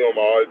young. I'll be on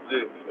my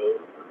IG. So,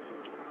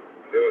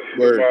 yeah,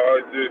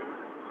 my IG.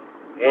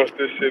 Once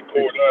this shit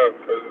cool down,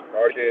 because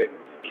I can't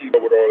keep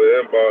up with all the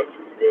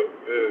inboxes. But,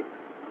 yeah.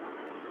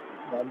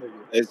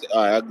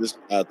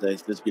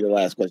 Thanks. This be the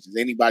last question. Is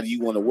anybody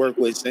you want to work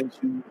with since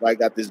you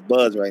got this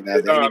buzz right now?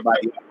 Is there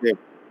anybody out there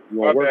you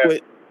want to work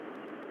with?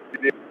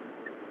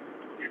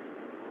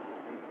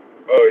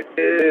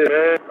 Yeah,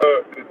 man.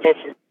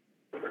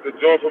 The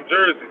joint from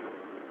Jersey.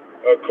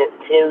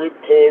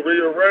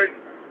 Chloria Ray.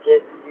 You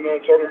know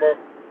what I'm talking about?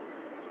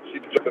 She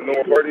just the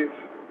normal parties.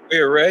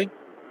 Where, Ray?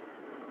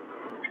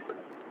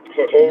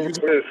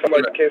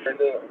 Somebody can't say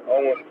that. I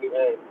don't want to do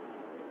wrong.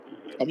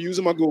 I'm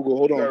using my Google.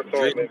 Hold on.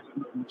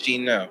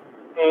 Machine now.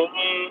 No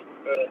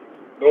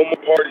More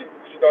Party.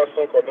 She got a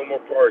song called No More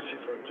Party. She's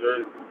from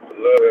Jersey. I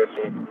love that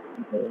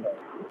song.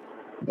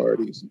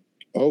 Parties.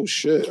 Oh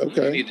shit.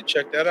 Okay. You need to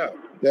check that out.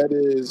 That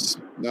is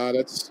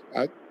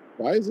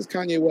why is this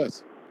Kanye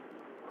West?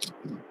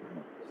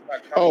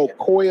 Oh,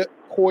 Coy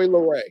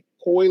Leray.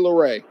 Coy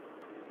Leray.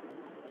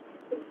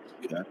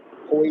 Yeah.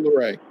 Coy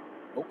Leray.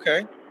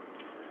 Okay.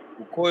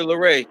 Well, Coy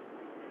Leray.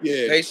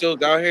 Yeah.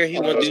 Pesos out here. He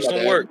want to do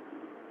some work.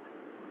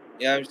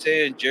 You know what I'm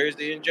saying?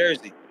 Jersey.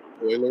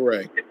 Coy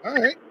Leray. All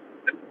right.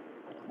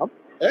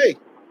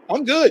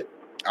 I'm good.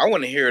 I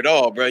want to hear it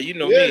all, bro. You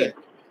know me.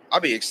 I'll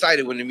be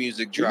excited when the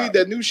music drops. You need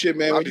that new shit,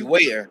 man. I'll be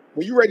waiting.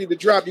 When you're ready to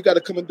drop, you got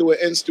to come and do an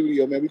N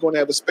studio, man. We're going to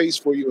have a space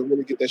for you and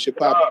really get that shit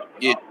popping.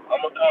 Yeah.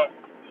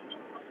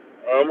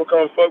 I'm gonna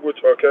come fuck with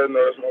y'all, okay?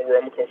 No, that's my word.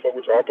 I'm gonna come fuck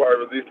with y'all. I'll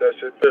probably release that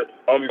shit there.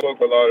 I'm gonna fuck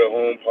with a lot of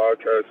home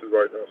podcasts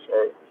right now,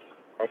 so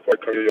I'm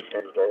fucking come get your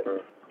songs, dog, man.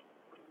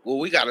 Well,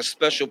 we got a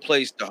special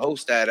place to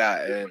host that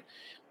at, and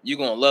you're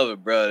gonna love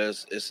it, bro.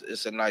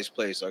 It's a nice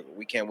place. Like,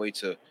 we can't wait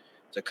to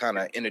kind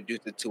of introduce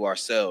it to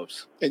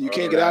ourselves. And you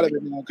can't get out of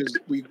it now because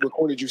we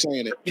recorded you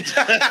saying it. We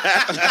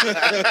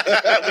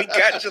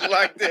got you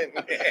locked in.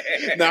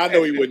 Nah, I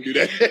know he wouldn't do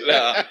that.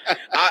 Nah,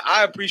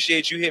 I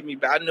appreciate you hitting me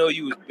back. I know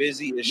you was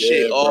busy as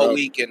shit all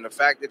week, and the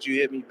fact that you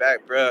hit me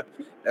back, bro,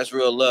 that's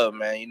real love,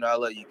 man. You know I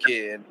love you,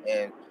 kid,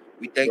 and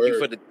we thank you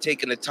for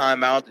taking the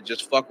time out to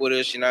just fuck with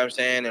us, you know what I'm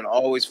saying, and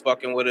always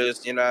fucking with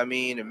us, you know what I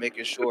mean, and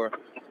making sure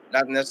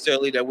not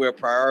necessarily that we're a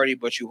priority,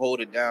 but you hold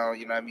it down,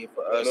 you know what I mean,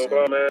 for us. No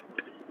problem, man.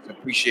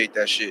 Appreciate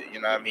that shit,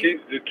 you know what I mean?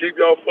 Keep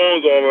y'all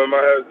phones on, man. I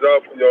might have a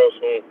job for y'all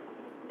soon.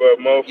 But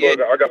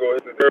motherfucker, I gotta go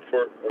hit the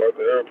airport.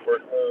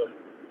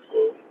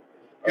 So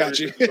got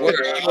you.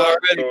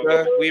 Already,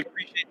 bro. We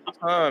appreciate your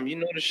time. You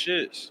know the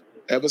shits.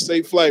 Have a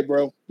safe flight,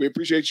 bro. We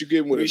appreciate you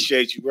getting with us.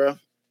 Appreciate you, bro.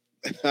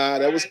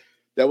 That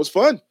was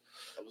fun.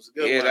 That was a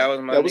good one. That was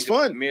my that was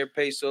fun. Mir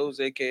Pesos,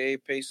 aka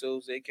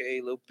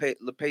Lil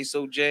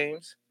Peso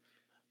James.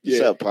 What's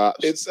up,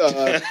 Pops? It's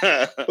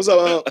what's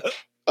up?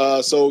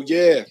 So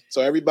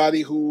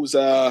everybody who's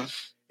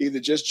either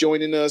just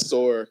joining us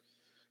or,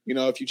 you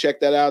know, if you check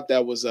that out,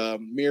 that was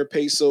Mir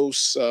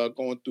Pesos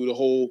going through the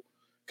whole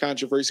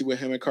controversy with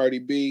him and Cardi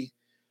B.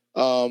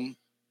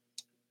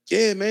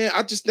 Yeah, man,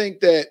 I just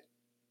think that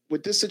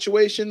with this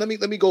situation, let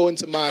me go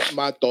into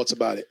my thoughts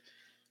about it.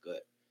 Good.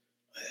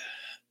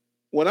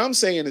 What I'm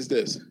saying is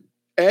this: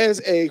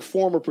 as a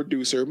former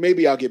producer,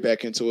 maybe I'll get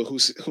back into it.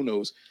 Who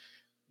knows?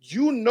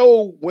 You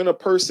know when a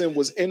person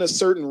was in a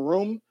certain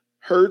room,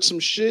 heard some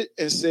shit,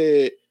 and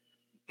said,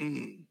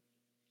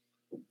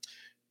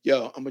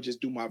 yo, I'm going to just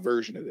do my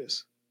version of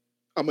this.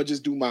 I'm going to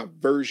just do my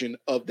version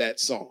of that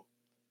song.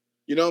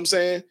 You know what I'm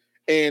saying?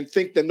 And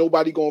think that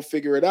nobody going to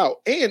figure it out.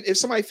 And if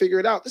somebody figure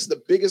it out, this is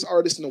the biggest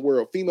artist in the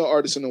world, female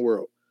artist in the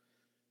world.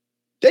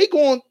 They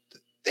going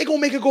to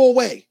make it go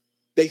away,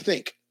 they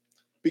think,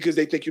 because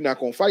they think you're not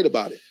going to fight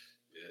about it.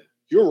 Yeah.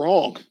 You're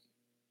wrong.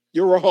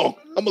 You're wrong.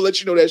 I'm going to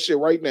let you know that shit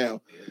right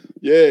now.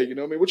 Yeah, you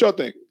know what I mean? What y'all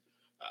think?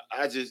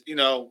 I just, you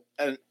know,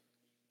 and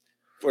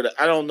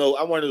I don't know.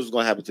 I wonder what's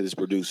going to happen to this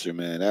producer,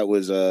 man. That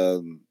was,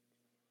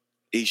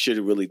 he should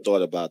have really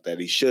thought about that.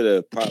 He should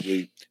have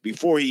probably,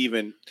 before he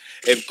even,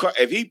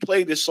 if he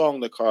played this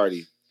song to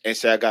Cardi and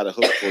said, I got a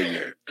hook for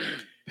you,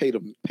 paid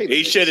him.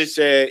 He should have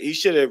said, he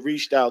should have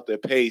reached out to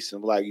Pace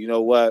and like, you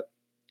know what?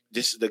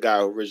 This is the guy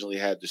who originally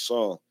had the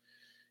song.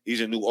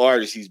 He's a new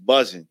artist. He's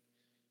buzzing.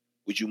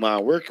 Would you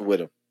mind working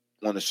with him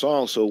on the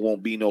song so it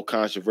won't be no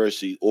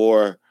controversy?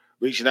 Or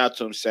reaching out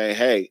to him saying,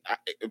 hey,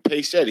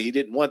 Pace said he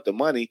didn't want the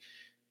money.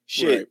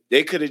 Shit, right.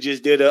 They could have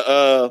just did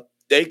a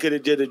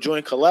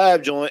joint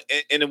collab joint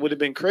and it would have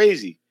been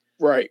crazy.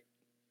 Right.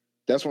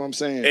 That's what I'm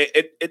saying.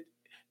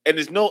 And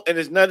it's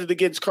nothing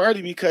against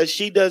Cardi because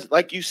she does,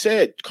 like you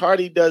said,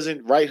 Cardi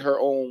doesn't write her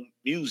own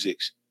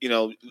musics. You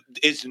know,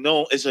 it's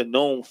a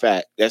known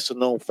fact. That's a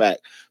known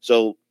fact.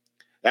 So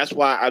that's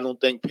why I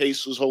don't think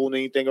Pace was holding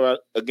anything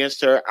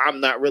against her. I'm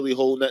not really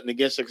holding nothing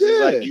against her because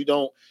it's like you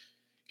don't,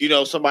 you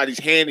know, somebody's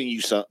handing you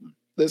something.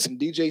 Listen,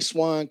 DJ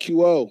Swan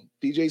QO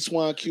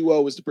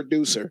is the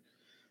producer.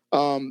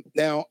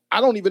 Now,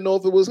 I don't even know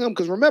if it was him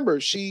because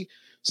remember, she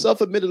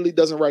self-admittedly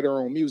doesn't write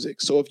her own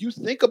music. So if you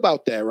think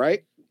about that,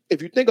 right?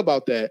 If you think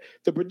about that,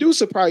 the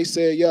producer probably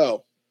said,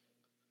 yo,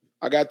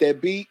 I got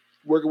that beat,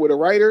 working with a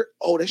writer.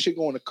 Oh, that shit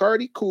going to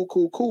Cardi.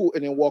 Cool.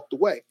 And then walked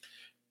away.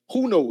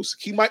 Who knows?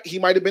 He might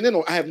have been in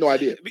on. I have no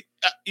idea.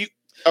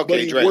 But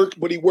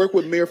he worked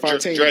with Mir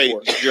Fontaine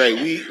before.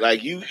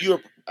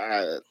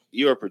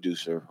 You're a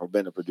producer or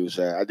been a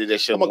producer. I did that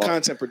shit. I'm a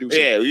content producer.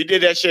 Yeah, you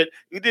did that shit.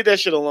 You did that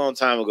shit a long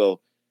time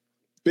ago.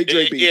 Big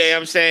Dre beats. Yeah,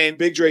 I'm saying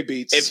Big Dre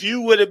beats. If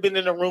you would have been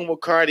in a room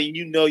with Cardi, and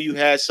you know you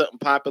had something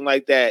popping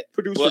like that.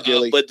 Producer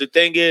Gilly. But the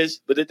thing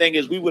is,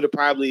 we would have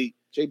probably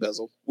Jay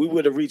Bezel. We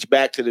would have reached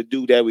back to the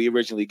dude that we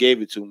originally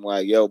gave it to him,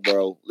 like, yo,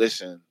 bro,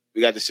 listen,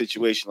 we got the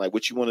situation. Like,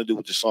 what you want to do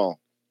with the song?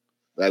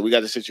 Like, we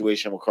got the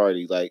situation with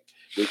Cardi, like,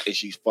 and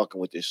she's fucking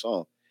with this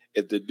song.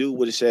 If the dude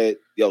would have said,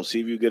 yo,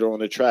 see if you get her on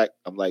the track,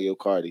 I'm like, yo,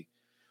 Cardi,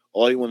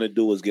 all you want to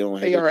do is get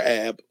on here.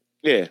 AR-AB.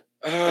 Yeah.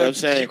 You know what I'm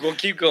saying?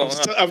 Keep going.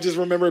 I'm just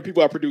remembering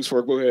people I produce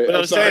for. Go ahead. But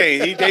I'm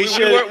saying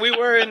we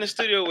were in the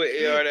studio with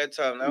AR that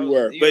time.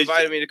 You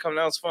invited me to come.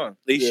 That was fun.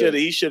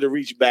 He should have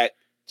reached back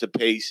to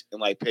Pace and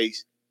like,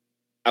 Pace,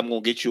 I'm gonna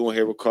get you on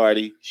here with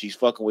Cardi. She's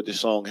fucking with the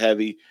song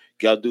heavy.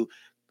 Y'all do.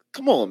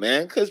 Come on,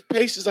 man, because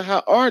Pace is a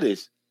hot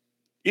artist.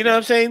 You know what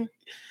I'm saying?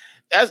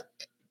 That's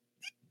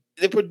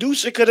the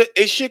producer could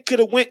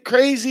have went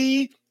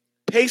crazy.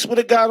 Pace would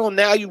have got on.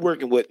 Now you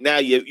working with. Now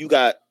you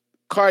got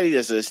Cardi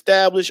that's an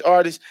established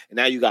artist, and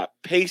now you got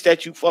Pace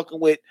that you fucking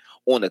with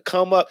on the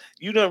come up.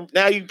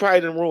 Now you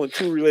probably done ruined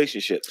 2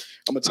 relationships.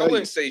 I'm gonna tell you. I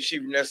wouldn't say she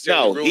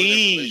necessarily ruined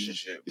the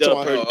relationship.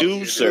 The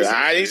producer.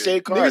 I didn't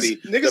say Cardi.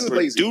 Niggas the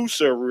is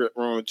producer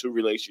ruined 2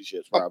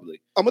 relationships, probably.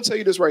 I'm gonna tell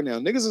you this right now.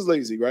 Niggas is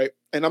lazy, right?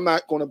 And I'm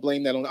not gonna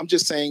blame that on. I'm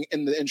just saying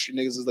in the industry,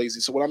 niggas is lazy.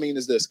 So what I mean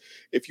is this: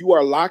 if you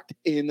are locked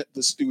in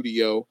the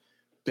studio,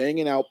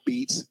 banging out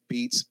beats,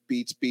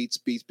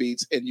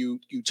 and you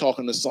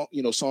talking to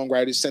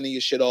songwriters, sending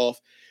your shit off,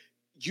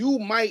 you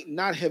might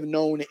not have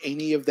known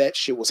any of that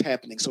shit was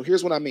happening. So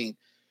here's what I mean.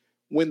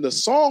 When the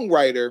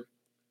songwriter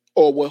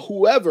or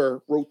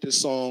whoever wrote this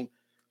song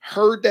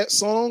heard that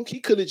song, he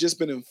could have just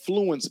been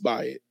influenced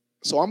by it.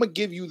 So I'm going to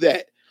give you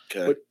that.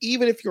 Okay. But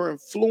even if you're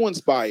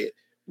influenced by it,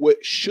 what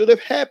should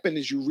have happened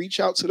is you reach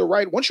out to the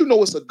writer. Once you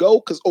know it's a go,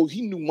 because,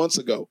 he knew months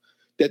ago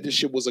that this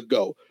shit was a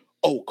go.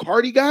 Oh,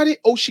 Cardi got it?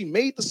 Oh, she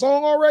made the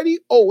song already?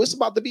 Oh, it's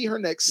about to be her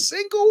next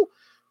single?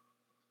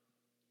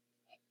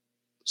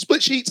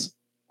 Split sheets.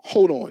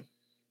 Hold on.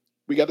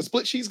 We got the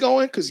split sheets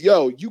going? Because,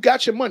 you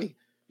got your money.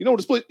 You know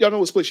y'all know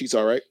what split sheets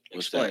are, right?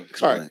 Explain.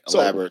 All right. So,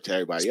 elaborate to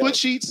everybody. Split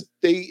sheets,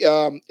 they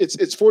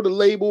it's for the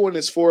label and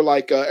it's for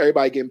like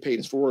everybody getting paid.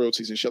 It's for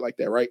royalties and shit like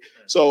that, right?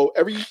 So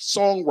every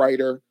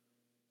songwriter,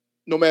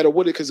 no matter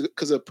what it,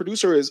 because a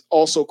producer is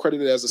also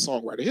credited as a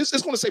songwriter. It's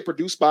going to say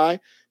produced by,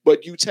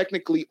 but you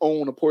technically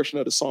own a portion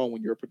of the song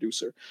when you're a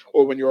producer,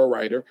 or when you're a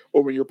writer,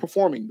 or when you're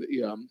performing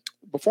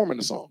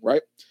the song,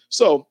 right?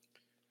 So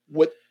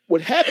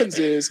what happens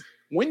is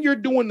when you're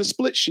doing the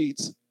split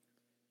sheets,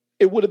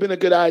 it would have been a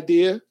good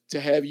idea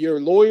to have your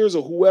lawyers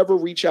or whoever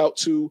reach out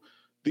to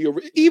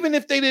even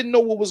if they didn't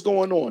know what was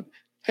going on,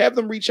 have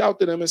them reach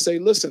out to them and say,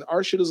 listen,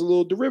 our shit is a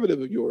little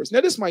derivative of yours.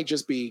 Now, this might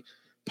just be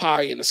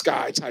pie in the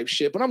sky type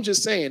shit, but I'm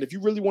just saying, if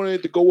you really wanted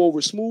it to go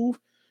over smooth,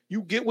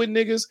 you get with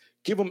niggas,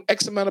 give them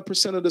X amount of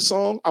 % of the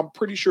song. I'm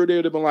pretty sure they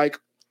would have been like,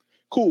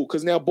 cool,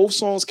 because now both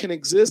songs can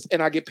exist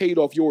and I get paid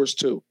off yours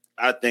too.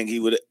 I think he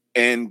would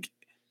have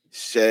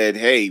said,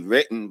 hey,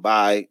 written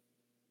by.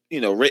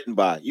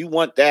 You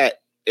want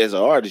that as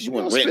an artist. You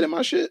want written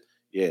my shit.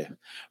 Yeah.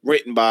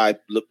 Written by,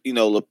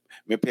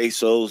 Mir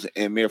Pesos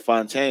and Mir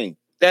Fontaine.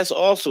 That's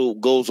also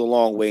goes a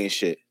long way in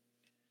shit.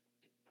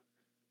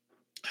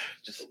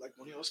 Just like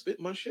when y'all spit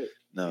my shit.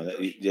 No,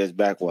 that's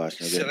backwash.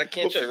 Shit, I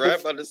can't tell you right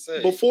about to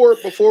say.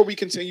 Before we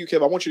continue,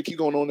 Kev, I want you to keep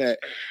going on that.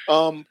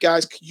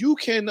 Guys, you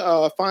can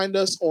find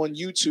us on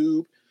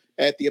YouTube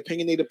at the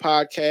Opinionated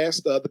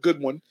Podcast, the good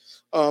one.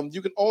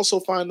 You can also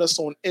find us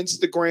on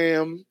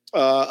Instagram,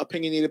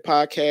 Opinionated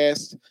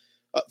Podcast,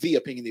 the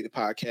Opinionated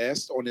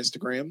Podcast on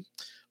Instagram.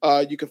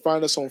 You can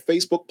find us on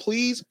Facebook.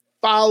 Please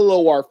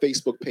follow our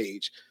Facebook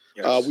page.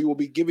 Yes. We will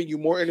be giving you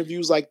more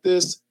interviews like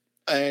this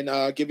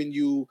and giving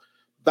you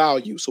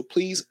value. So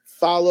please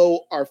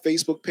follow our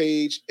Facebook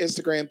page,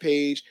 Instagram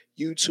page,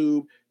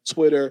 YouTube,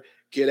 Twitter.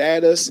 Get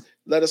at us.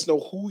 Let us know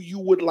who you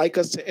would like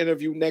us to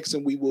interview next,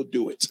 and we will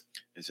do it.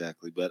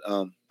 Exactly. But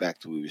back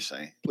to what we were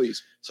saying.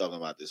 Please. Talking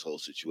about this whole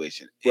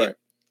situation. Right.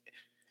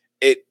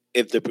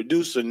 If the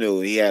producer knew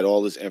he had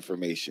all this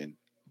information,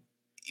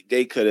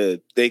 they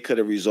could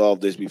have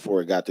resolved this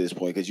before it got to this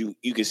point. Because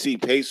you can see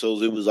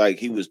Pesos, it was like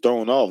he was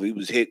thrown off. He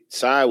was hit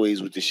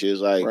sideways with the shit.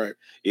 Like, right.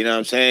 You know what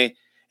I'm saying?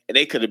 And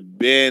they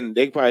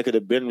probably could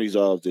have been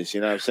resolved this,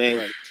 you know what I'm saying?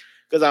 Right.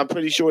 Because I'm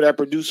pretty sure that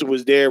producer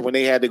was there when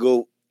they had to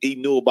go. He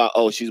knew about,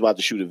 she's about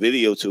to shoot a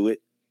video to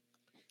it.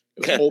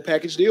 It was a whole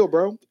package deal,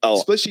 bro.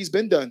 Split sheet's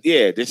been done.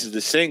 Yeah, this is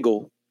the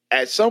single.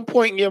 At some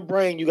point in your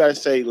brain, you got to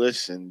say,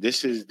 listen,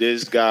 this is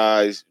this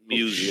guy's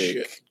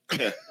music.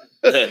 What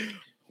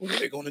are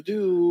they going to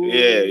do?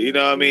 Yeah, you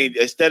know what I mean?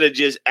 Instead of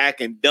just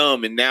acting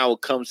dumb and now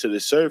it comes to the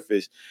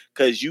surface,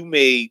 because you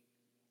made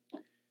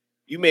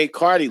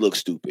Cardi look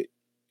stupid.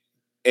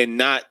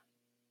 And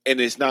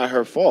it's not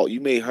her fault. You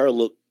made her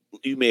look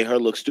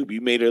stupid.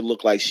 You made her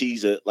look like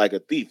she's a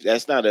thief.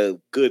 That's not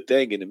a good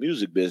thing in the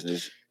music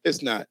business.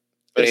 It's not.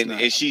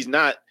 And she's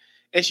not.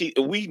 And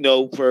we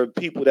know for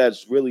people that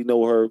really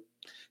know her,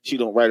 she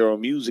don't write her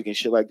own music and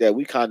shit like that.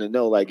 We kind of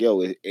know, like,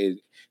 yo, it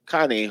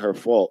kind of ain't her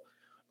fault.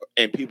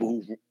 And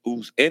people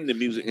who's in the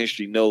music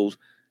industry knows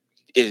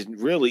is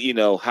really,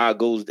 how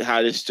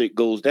this shit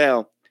goes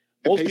down.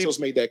 And Pesos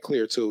made that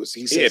clear too.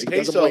 He says he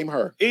doesn't blame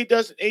her. He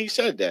doesn't. He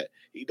said that.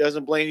 He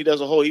doesn't blame. He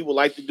doesn't hold. He would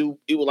like to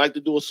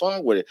do a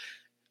song with it.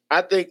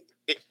 I think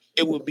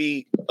it would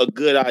be a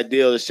good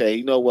idea to say,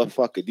 you know what,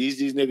 fuck it.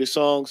 These nigga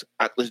songs,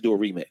 let's do a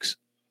remix.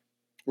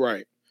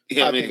 Right. You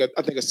know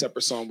I think a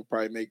separate song would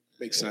probably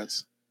make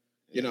sense.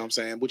 You know what I'm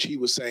saying? Which he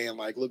was saying,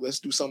 like, look, let's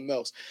do something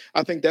else.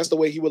 I think that's the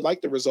way he would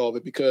like to resolve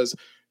it because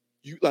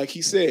you, like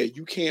he said,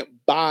 you can't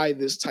buy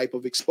this type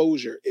of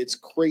exposure. It's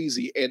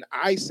crazy. And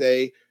I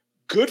say,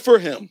 good for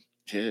him.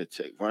 Yeah,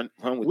 run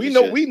with we this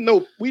know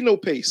shit. we know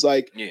Pace,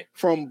 like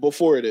from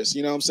before this.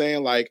 You know what I'm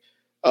saying? Like,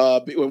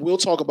 we'll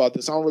talk about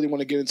this. I don't really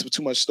want to get into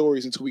too much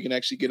stories until we can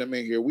actually get him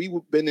in here. We've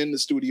been in the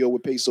studio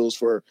with Pesos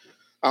for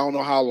I don't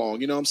know how long.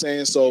 You know what I'm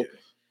saying? So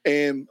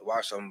and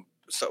watch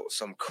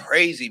some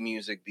crazy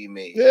music be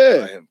made.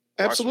 Yeah, him.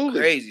 absolutely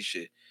crazy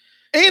shit.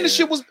 And the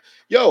shit was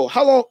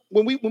how long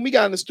when we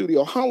got in the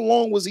studio? How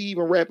long was he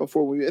even rapping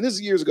for? And this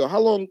is years ago.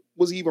 How long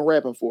was he even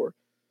rapping for?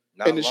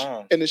 Not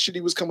long. And the shit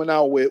he was coming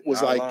out with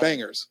was Not like long.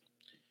 bangers.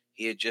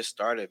 He had just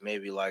started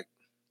maybe like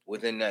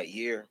within that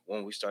year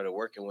when we started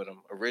working with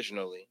him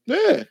originally.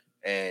 Yeah.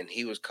 And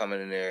he was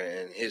coming in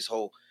there and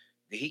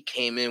he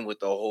came in with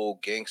the whole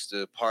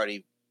gangster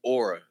party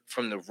aura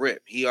from the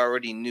rip. He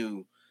already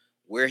knew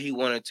where he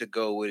wanted to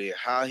go with it,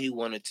 how he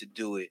wanted to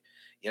do it.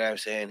 You know what I'm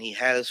saying? He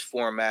had his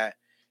format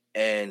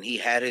and he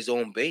had his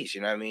own base.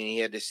 You know what I mean? He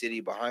had the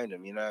city behind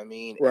him. You know what I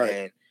mean?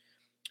 Right.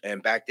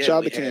 And back then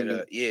shout we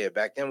had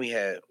back then we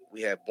had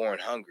Born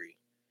Hungry,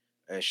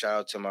 and shout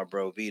out to my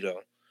bro Vito.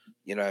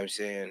 You know what I'm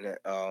saying?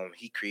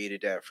 He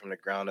created that from the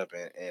ground up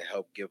and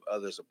helped give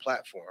others a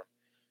platform.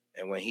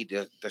 And when he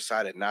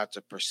decided not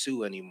to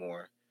pursue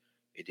anymore,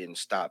 it didn't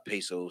stop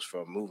Pesos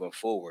from moving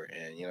forward.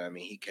 And you know what I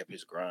mean? He kept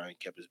his grind, he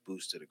kept his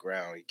boots to the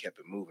ground, he kept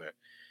it moving.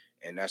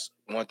 And that's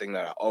one thing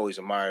that I always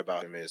admire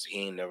about him is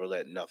he ain't never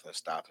let nothing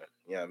stop him.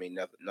 You know what I mean?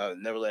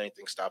 Never let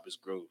anything stop his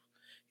groove.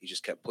 He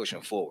just kept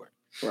pushing forward.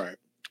 Right.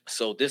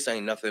 So this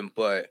ain't nothing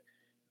but,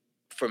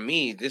 for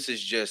me, this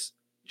is just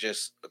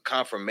a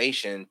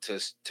confirmation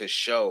to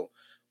show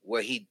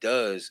what he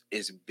does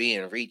is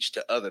being reached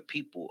to other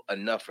people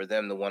enough for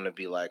them to want to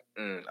be like,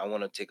 I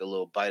want to take a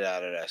little bite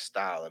out of that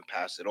style and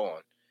pass it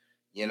on.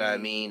 You know what I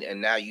mean? And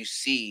now you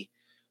see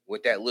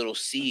with that little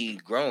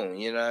seed grown,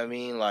 you know what I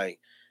mean? Like,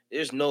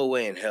 there's no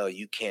way in hell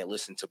you can't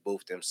listen to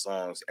both them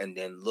songs and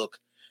then look,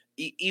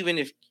 even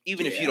if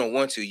you don't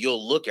want to,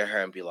 you'll look at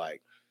her and be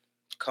like,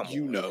 come on.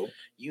 You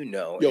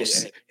know. Yo,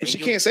 and she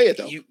can't say it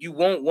though. You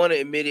won't want to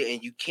admit it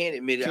and you can't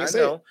admit it. I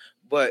know.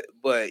 But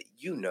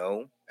you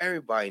know,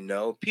 everybody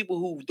know. People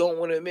who don't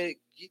want to admit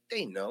it,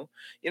 they know.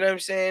 You know what I'm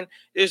saying?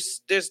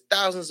 There's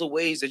thousands of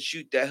ways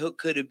that hook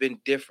could have been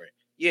different.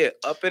 Yeah,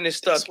 Up in the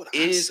Stuck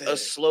is a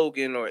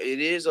slogan or it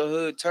is a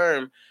hood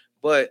term,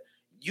 but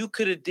you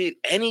could have did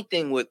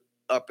anything with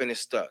Up in the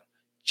Stuck.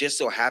 Just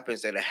so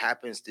happens that it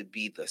happens to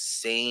be the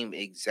same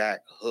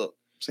exact hook.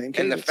 Same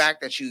and the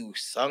fact that you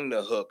sung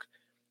the hook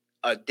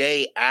a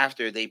day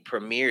after they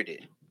premiered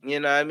it, you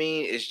know what I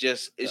mean? It's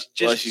just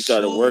she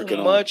started too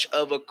much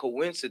of a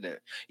coincidence.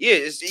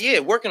 Yeah,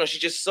 working on. She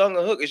just sung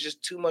a hook. It's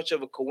just too much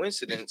of a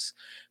coincidence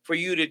for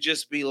you to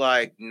just be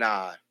like,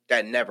 nah,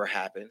 that never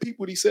happened. Peep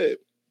what he said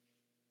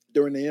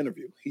during the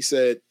interview. He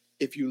said,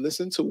 if you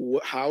listen to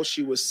how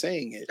she was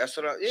saying it, that's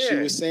what she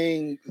was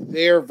saying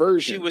their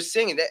version. She was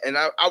singing that, and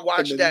I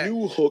watched and the that.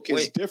 New hook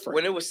is different.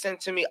 When it was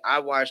sent to me, I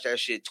watched that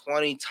shit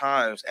 20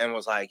 times and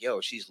was like,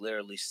 yo, she's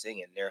literally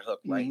singing their hook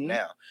right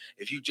now.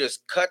 If you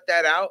just cut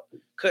that out,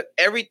 cut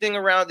everything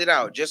around it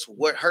out, just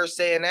what her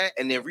saying that,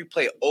 and then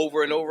replay it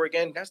over and over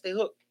again, that's the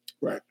hook.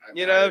 Right.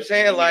 You know what I'm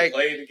saying? Like,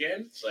 play it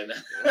again. It's like,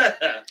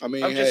 I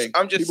mean,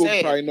 I'm just people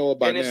saying. Probably know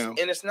about now,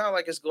 and it's not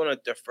like it's going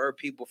to defer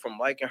people from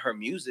liking her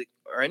music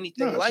or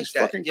anything like she's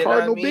that. Fucking you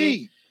Cardinal know what I mean?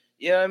 B.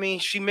 You know what I mean?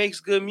 She makes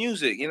good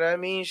music. You know what I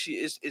mean? She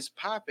is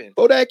popping.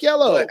 Bodak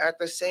Yellow. But at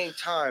the same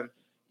time,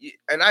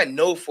 and I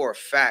know for a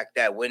fact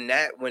that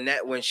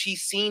when she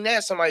seen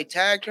that, somebody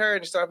tagged her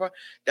and stuff,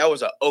 that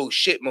was a oh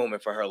shit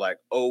moment for her. Like,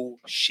 oh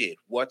shit,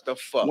 what the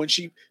fuck? When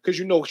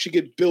because she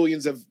get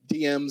billions of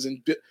DMs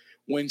and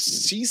when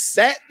she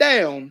sat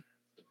down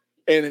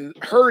and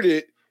heard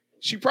it,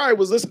 she probably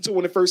was listening to it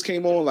when it first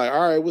came on. Like,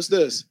 all right, what's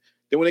this?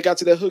 Then when it got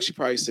to that hook, she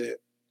probably said,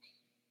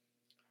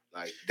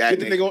 like that.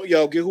 Get him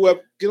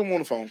on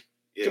the phone.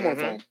 Yeah, get him on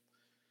the phone.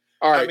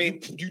 All right. I mean,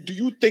 do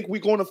you think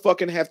we're going to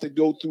fucking have to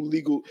go through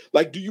legal?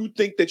 Like, do you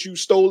think that you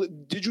stole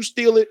it? Did you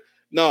steal it?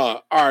 Nah.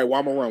 All right. Well,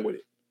 I'm gonna run with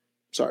it.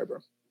 Sorry, bro.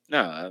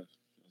 Nah.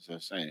 That's what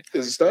I'm saying.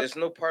 It's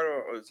no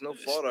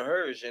fault of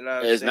hers. You know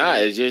what I'm it's saying? Not.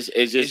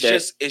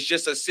 It's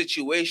just a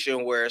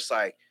situation where it's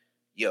like,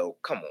 yo,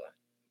 come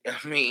on.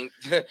 I mean,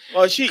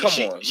 well, she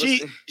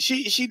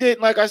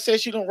didn't, like I said,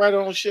 she don't write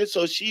her own shit.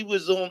 So she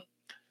was of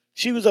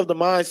the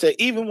mindset,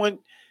 even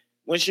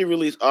when she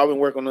released, I've been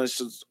working on this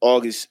since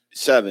August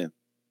 7th.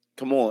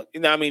 Come on.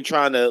 You know what I mean?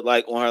 Trying to,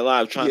 like, on her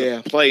live, trying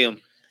to play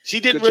him. She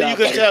didn't really,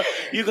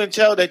 you can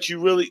tell that she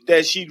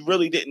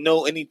really didn't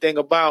know anything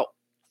about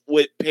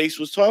what Pace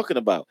was talking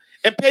about.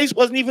 And Pace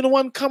wasn't even the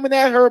one coming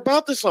at her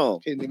about the song.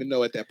 He didn't even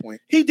know at that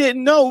point. He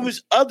didn't know. It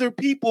was other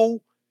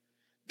people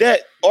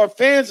that are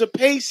fans of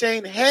Pace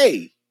saying,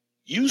 hey,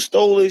 you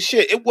stole his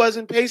shit. It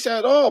wasn't Pace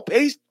at all.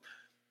 Pace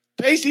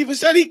even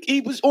said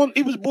he was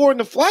boarding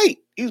the flight.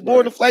 He was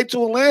boarding the flight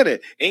to Atlanta.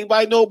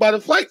 Anybody know about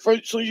the flight?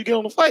 First, as soon as you get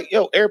on the flight,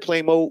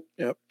 airplane mode.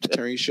 Yep.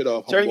 Turn your shit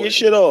off. Turn your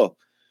shit off.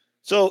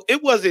 So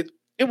it was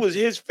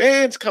his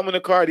fans coming to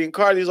Cardi, and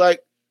Cardi's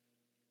like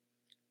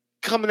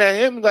coming at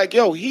him like,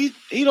 he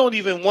don't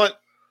even want.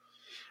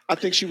 I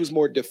think she was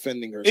more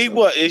defending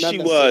herself. She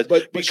was,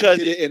 but because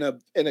she did it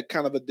in a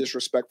kind of a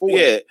disrespectful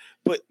way. Yeah,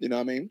 but you know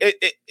what I mean?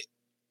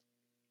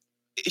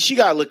 She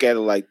gotta look at it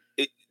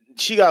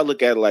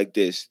like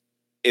this.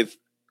 If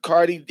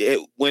Cardi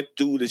went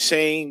through the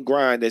same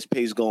grind that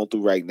Pace going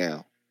through right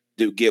now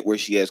to get where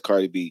she has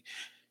Cardi B,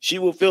 she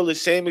will feel the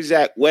same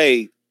exact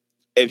way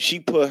if she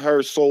put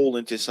her soul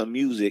into some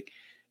music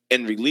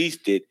and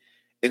released it,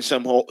 and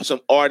some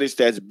artist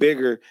that's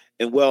bigger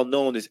and well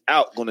known is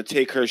out going to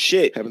take her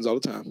shit. Happens all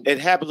the time. It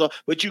happens,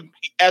 but you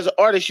as an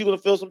artist, you're going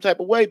to feel some type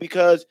of way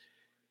because,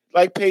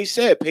 like Pace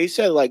said,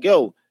 like,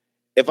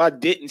 if I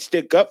didn't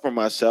stick up for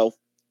myself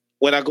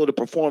when I go to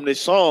perform this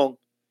song,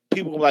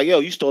 people were like,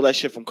 you stole that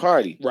shit from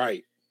Cardi.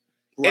 Right.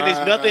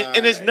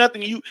 And it's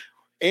nothing you.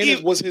 And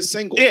it was his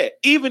single. Yeah.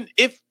 Even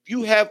if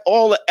you have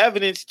all the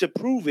evidence to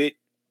prove it,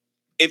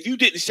 if you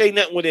didn't say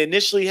nothing when it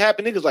initially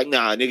happened, niggas like,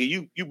 nah, nigga,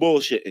 you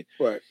bullshitting.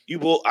 Right.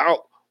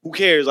 Who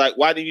cares? Like,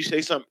 why didn't you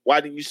say something? Why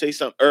didn't you say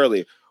something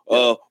earlier?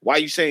 Why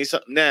you saying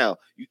something now?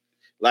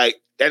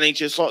 That ain't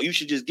your song. You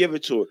should just give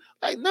it to her.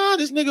 Like, nah,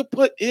 this nigga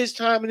put his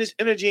time and his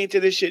energy into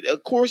this shit.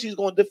 Of course he's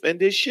going to defend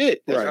this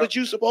shit. That's what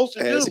you supposed to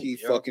As do. he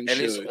fucking and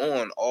should. It's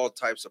on all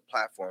types of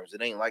platforms.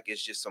 It ain't like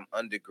it's just some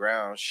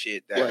underground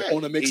shit that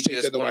on a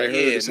mixtape that nobody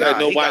heard. He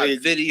got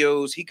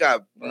videos. He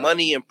got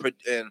money and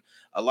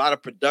a lot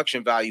of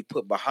production value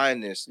put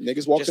behind this.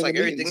 Niggas walk just like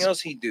everything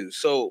else he do.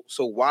 So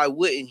why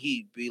wouldn't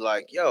he be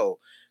like,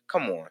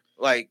 come on,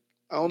 like,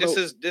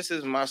 this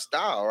is my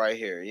style right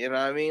here. You know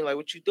what I mean? Like,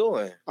 what you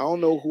doing? I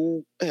don't know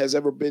who has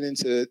ever been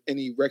into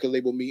any record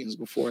label meetings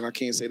before, and I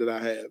can't say that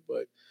I have,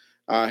 but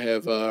I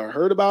have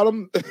heard about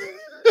them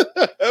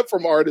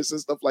from artists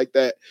and stuff like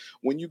that.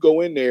 When you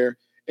go in there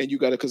and you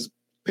got to, because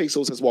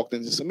Pesos has walked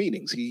into some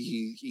meetings.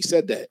 He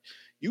said that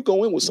you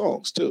go in with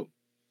songs too.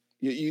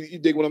 You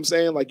dig what I'm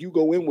saying? Like, you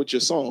go in with your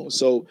songs.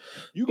 So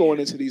you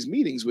going into these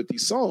meetings with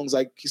these songs.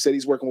 Like he said,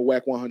 he's working with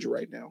Whack 100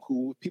 right now,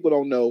 who people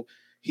don't know.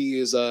 He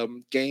is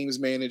games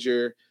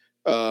manager,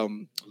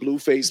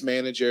 Blueface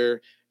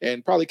manager,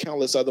 and probably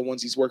countless other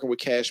ones. He's working with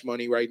Cash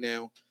Money right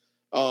now.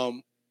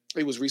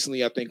 He was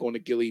recently, I think, on the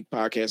Gilly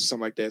podcast or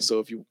something like that.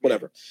 So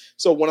whatever.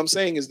 So what I'm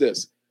saying is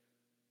this.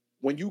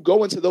 When you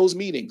go into those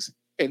meetings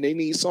and they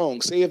need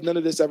songs, say if none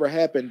of this ever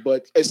happened,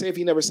 but say if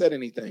he never said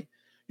anything,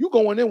 you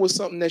going in with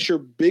something that's your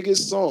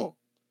biggest song.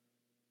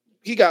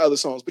 He got other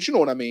songs, but you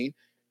know what I mean.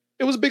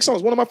 It was a big song.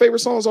 It's one of my favorite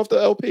songs off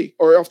the LP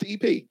or off the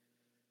EP.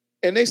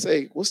 And they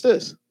say, what's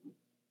this? You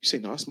say,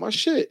 no, it's my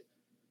shit.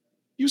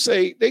 You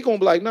say, they gonna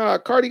be like, nah,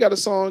 Cardi got a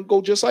song,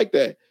 go just like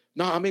that.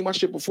 Nah, I made my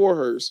shit before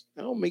hers.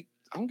 I don't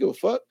give a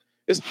fuck.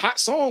 It's a hot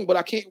song,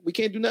 but we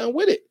can't do nothing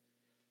with it.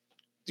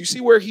 Do you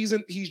see where he's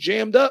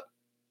jammed up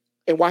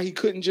and why he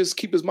couldn't just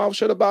keep his mouth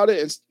shut about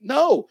it?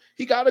 No,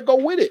 he gotta go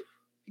with it.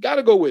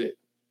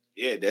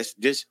 Yeah, this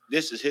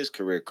is his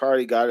career.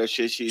 Cardi got her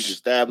shit, she's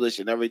established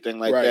and everything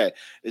like that.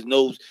 There's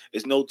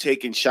no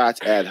taking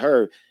shots at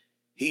her.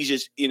 He's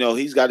just,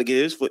 he's got to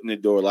get his foot in the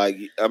door. Like,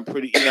 I'm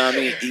pretty, you know what I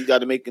mean? He's got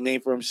to make a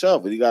name for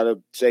himself. He got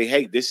to say,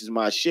 hey, this is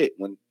my shit.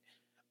 When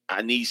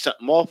I need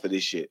something off of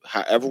this shit.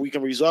 However we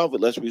can resolve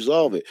it, let's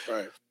resolve it.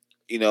 Right.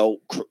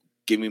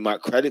 Give me my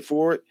credit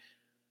for it.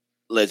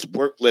 Let's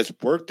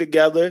work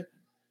together.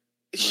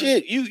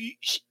 Right. Shit,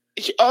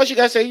 all you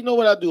got to say, you know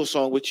what, I'll do a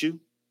song with you.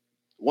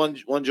 One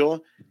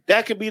joint.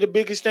 That could be the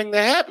biggest thing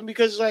that happened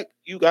because, like,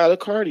 you got a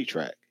Cardi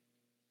track.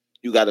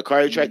 You got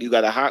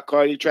a hot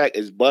Cardi track.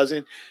 It's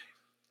buzzing.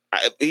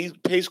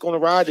 Pace gonna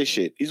ride this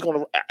shit. He's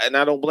gonna, and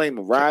I don't blame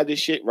him. Ride this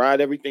shit. Ride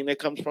everything that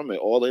comes from it.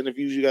 All the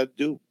interviews you got to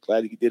do.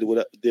 Glad he did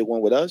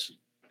one with us.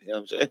 You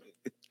know what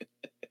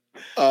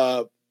I'm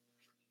saying?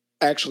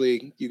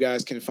 Actually, you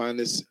guys can find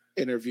this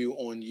interview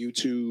on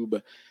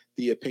YouTube,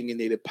 the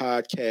Opinionated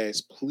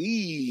Podcast.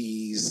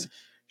 Please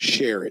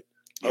share it.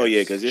 Oh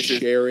yeah, because this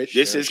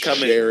is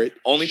coming. Share it.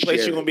 Only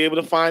place you're gonna be able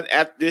to find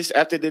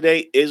after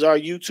today is our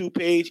YouTube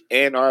page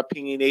and our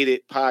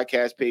Opinionated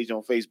Podcast page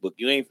on Facebook.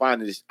 You ain't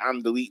finding this.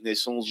 I'm deleting it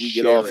as soon as we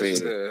get off here.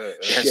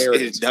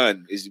 It's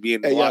done. It's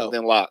being locked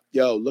and locked.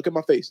 Yo, look at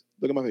my face.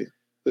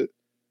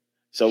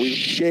 So we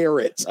share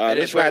it.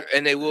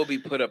 And they will be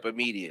put up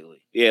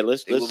immediately. Yeah,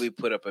 they will be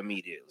put up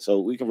immediately.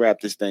 So we can wrap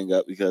this thing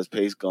up because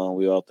Pace gone.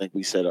 We all think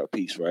we said our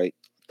piece, right?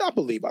 I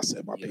believe I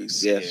said my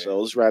piece. Yeah, so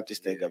let's wrap this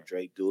thing up,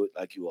 Dre. Do it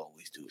like you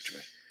always do it,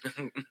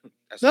 Dre.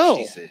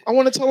 No, I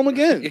want to tell them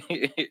again.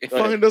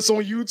 Find us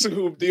on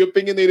YouTube, the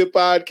Opinionated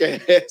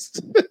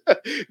Podcast.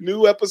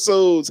 New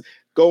episodes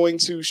going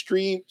to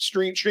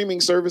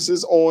streaming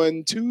services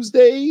on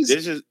Tuesdays.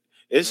 This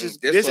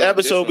This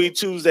episode be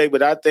Tuesday,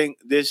 but I think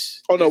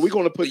this. Oh no, we're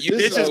gonna put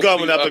this is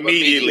going up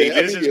immediately.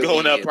 This is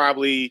going up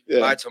probably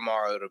by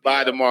tomorrow.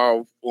 By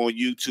tomorrow on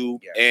YouTube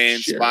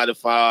and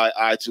Spotify,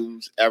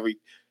 iTunes, every.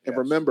 And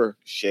remember,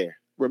 share.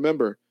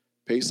 Remember,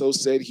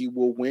 Pesos said he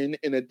will win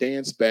in a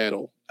dance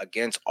battle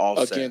against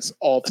Offset.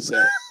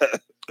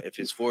 If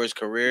it's for his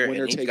career,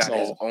 winner and he's got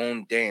his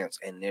own dance,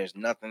 and there's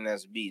nothing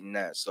that's beating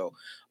that. So,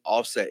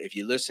 Offset, if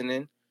you're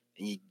listening,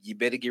 you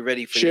better get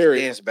ready for this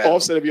dance battle.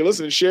 Offset, if you're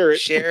listening, share it,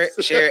 share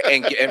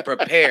it, and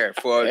prepare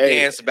for a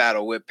dance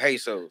battle with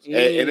Pesos.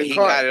 And he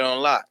got it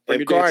on lock.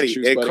 And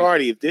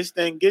Cardi, if this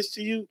thing gets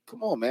to you,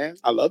 come on, man.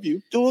 I love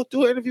you. Do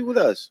an interview with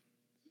us.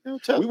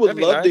 We would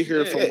love to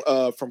hear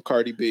from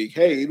Cardi B.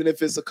 Hey, even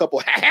if it's a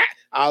couple,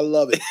 I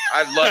love it.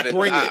 I love it.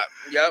 Bring it.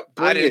 Yep.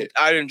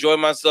 I enjoy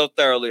myself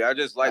thoroughly. I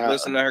just like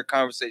listening to her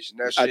conversation.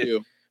 That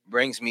shit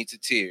brings me to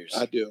tears.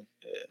 I do.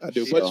 But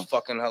it's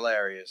fucking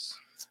hilarious.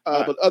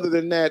 But other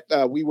than that,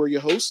 we were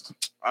your host.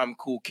 I'm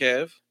Cool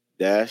Kev.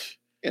 Dash.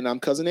 And I'm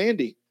Cousin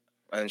Andy.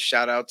 And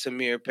shout out to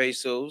Mir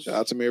Pesos. Shout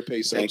out to Mir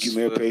Pesos. Thank you,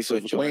 Mir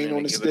Pesos. Wayne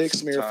on the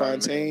sticks, Mir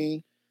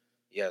Fontaine.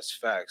 Yes,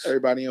 facts.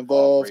 Everybody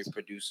involved. Great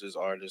producers,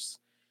 artists.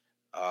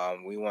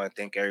 We want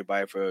to thank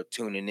everybody for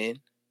tuning in.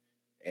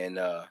 And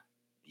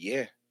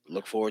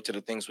look forward to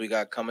the things we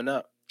got coming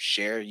up.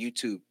 Share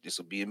YouTube. This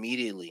will be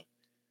immediately.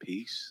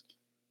 Peace.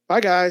 Bye,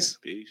 guys.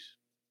 Peace.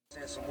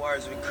 Send some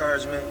words of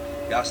encouragement.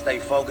 Y'all stay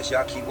focused.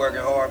 Y'all keep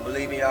working hard.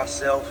 Believe in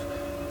yourself.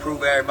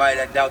 Prove everybody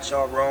that doubts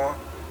y'all wrong.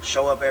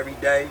 Show up every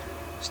day.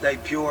 Stay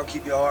pure.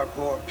 Keep your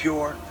heart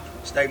pure.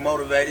 Stay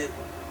motivated.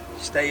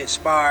 Stay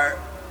inspired.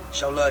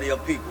 Show love to your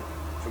people.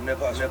 From Mir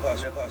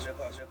Pesos.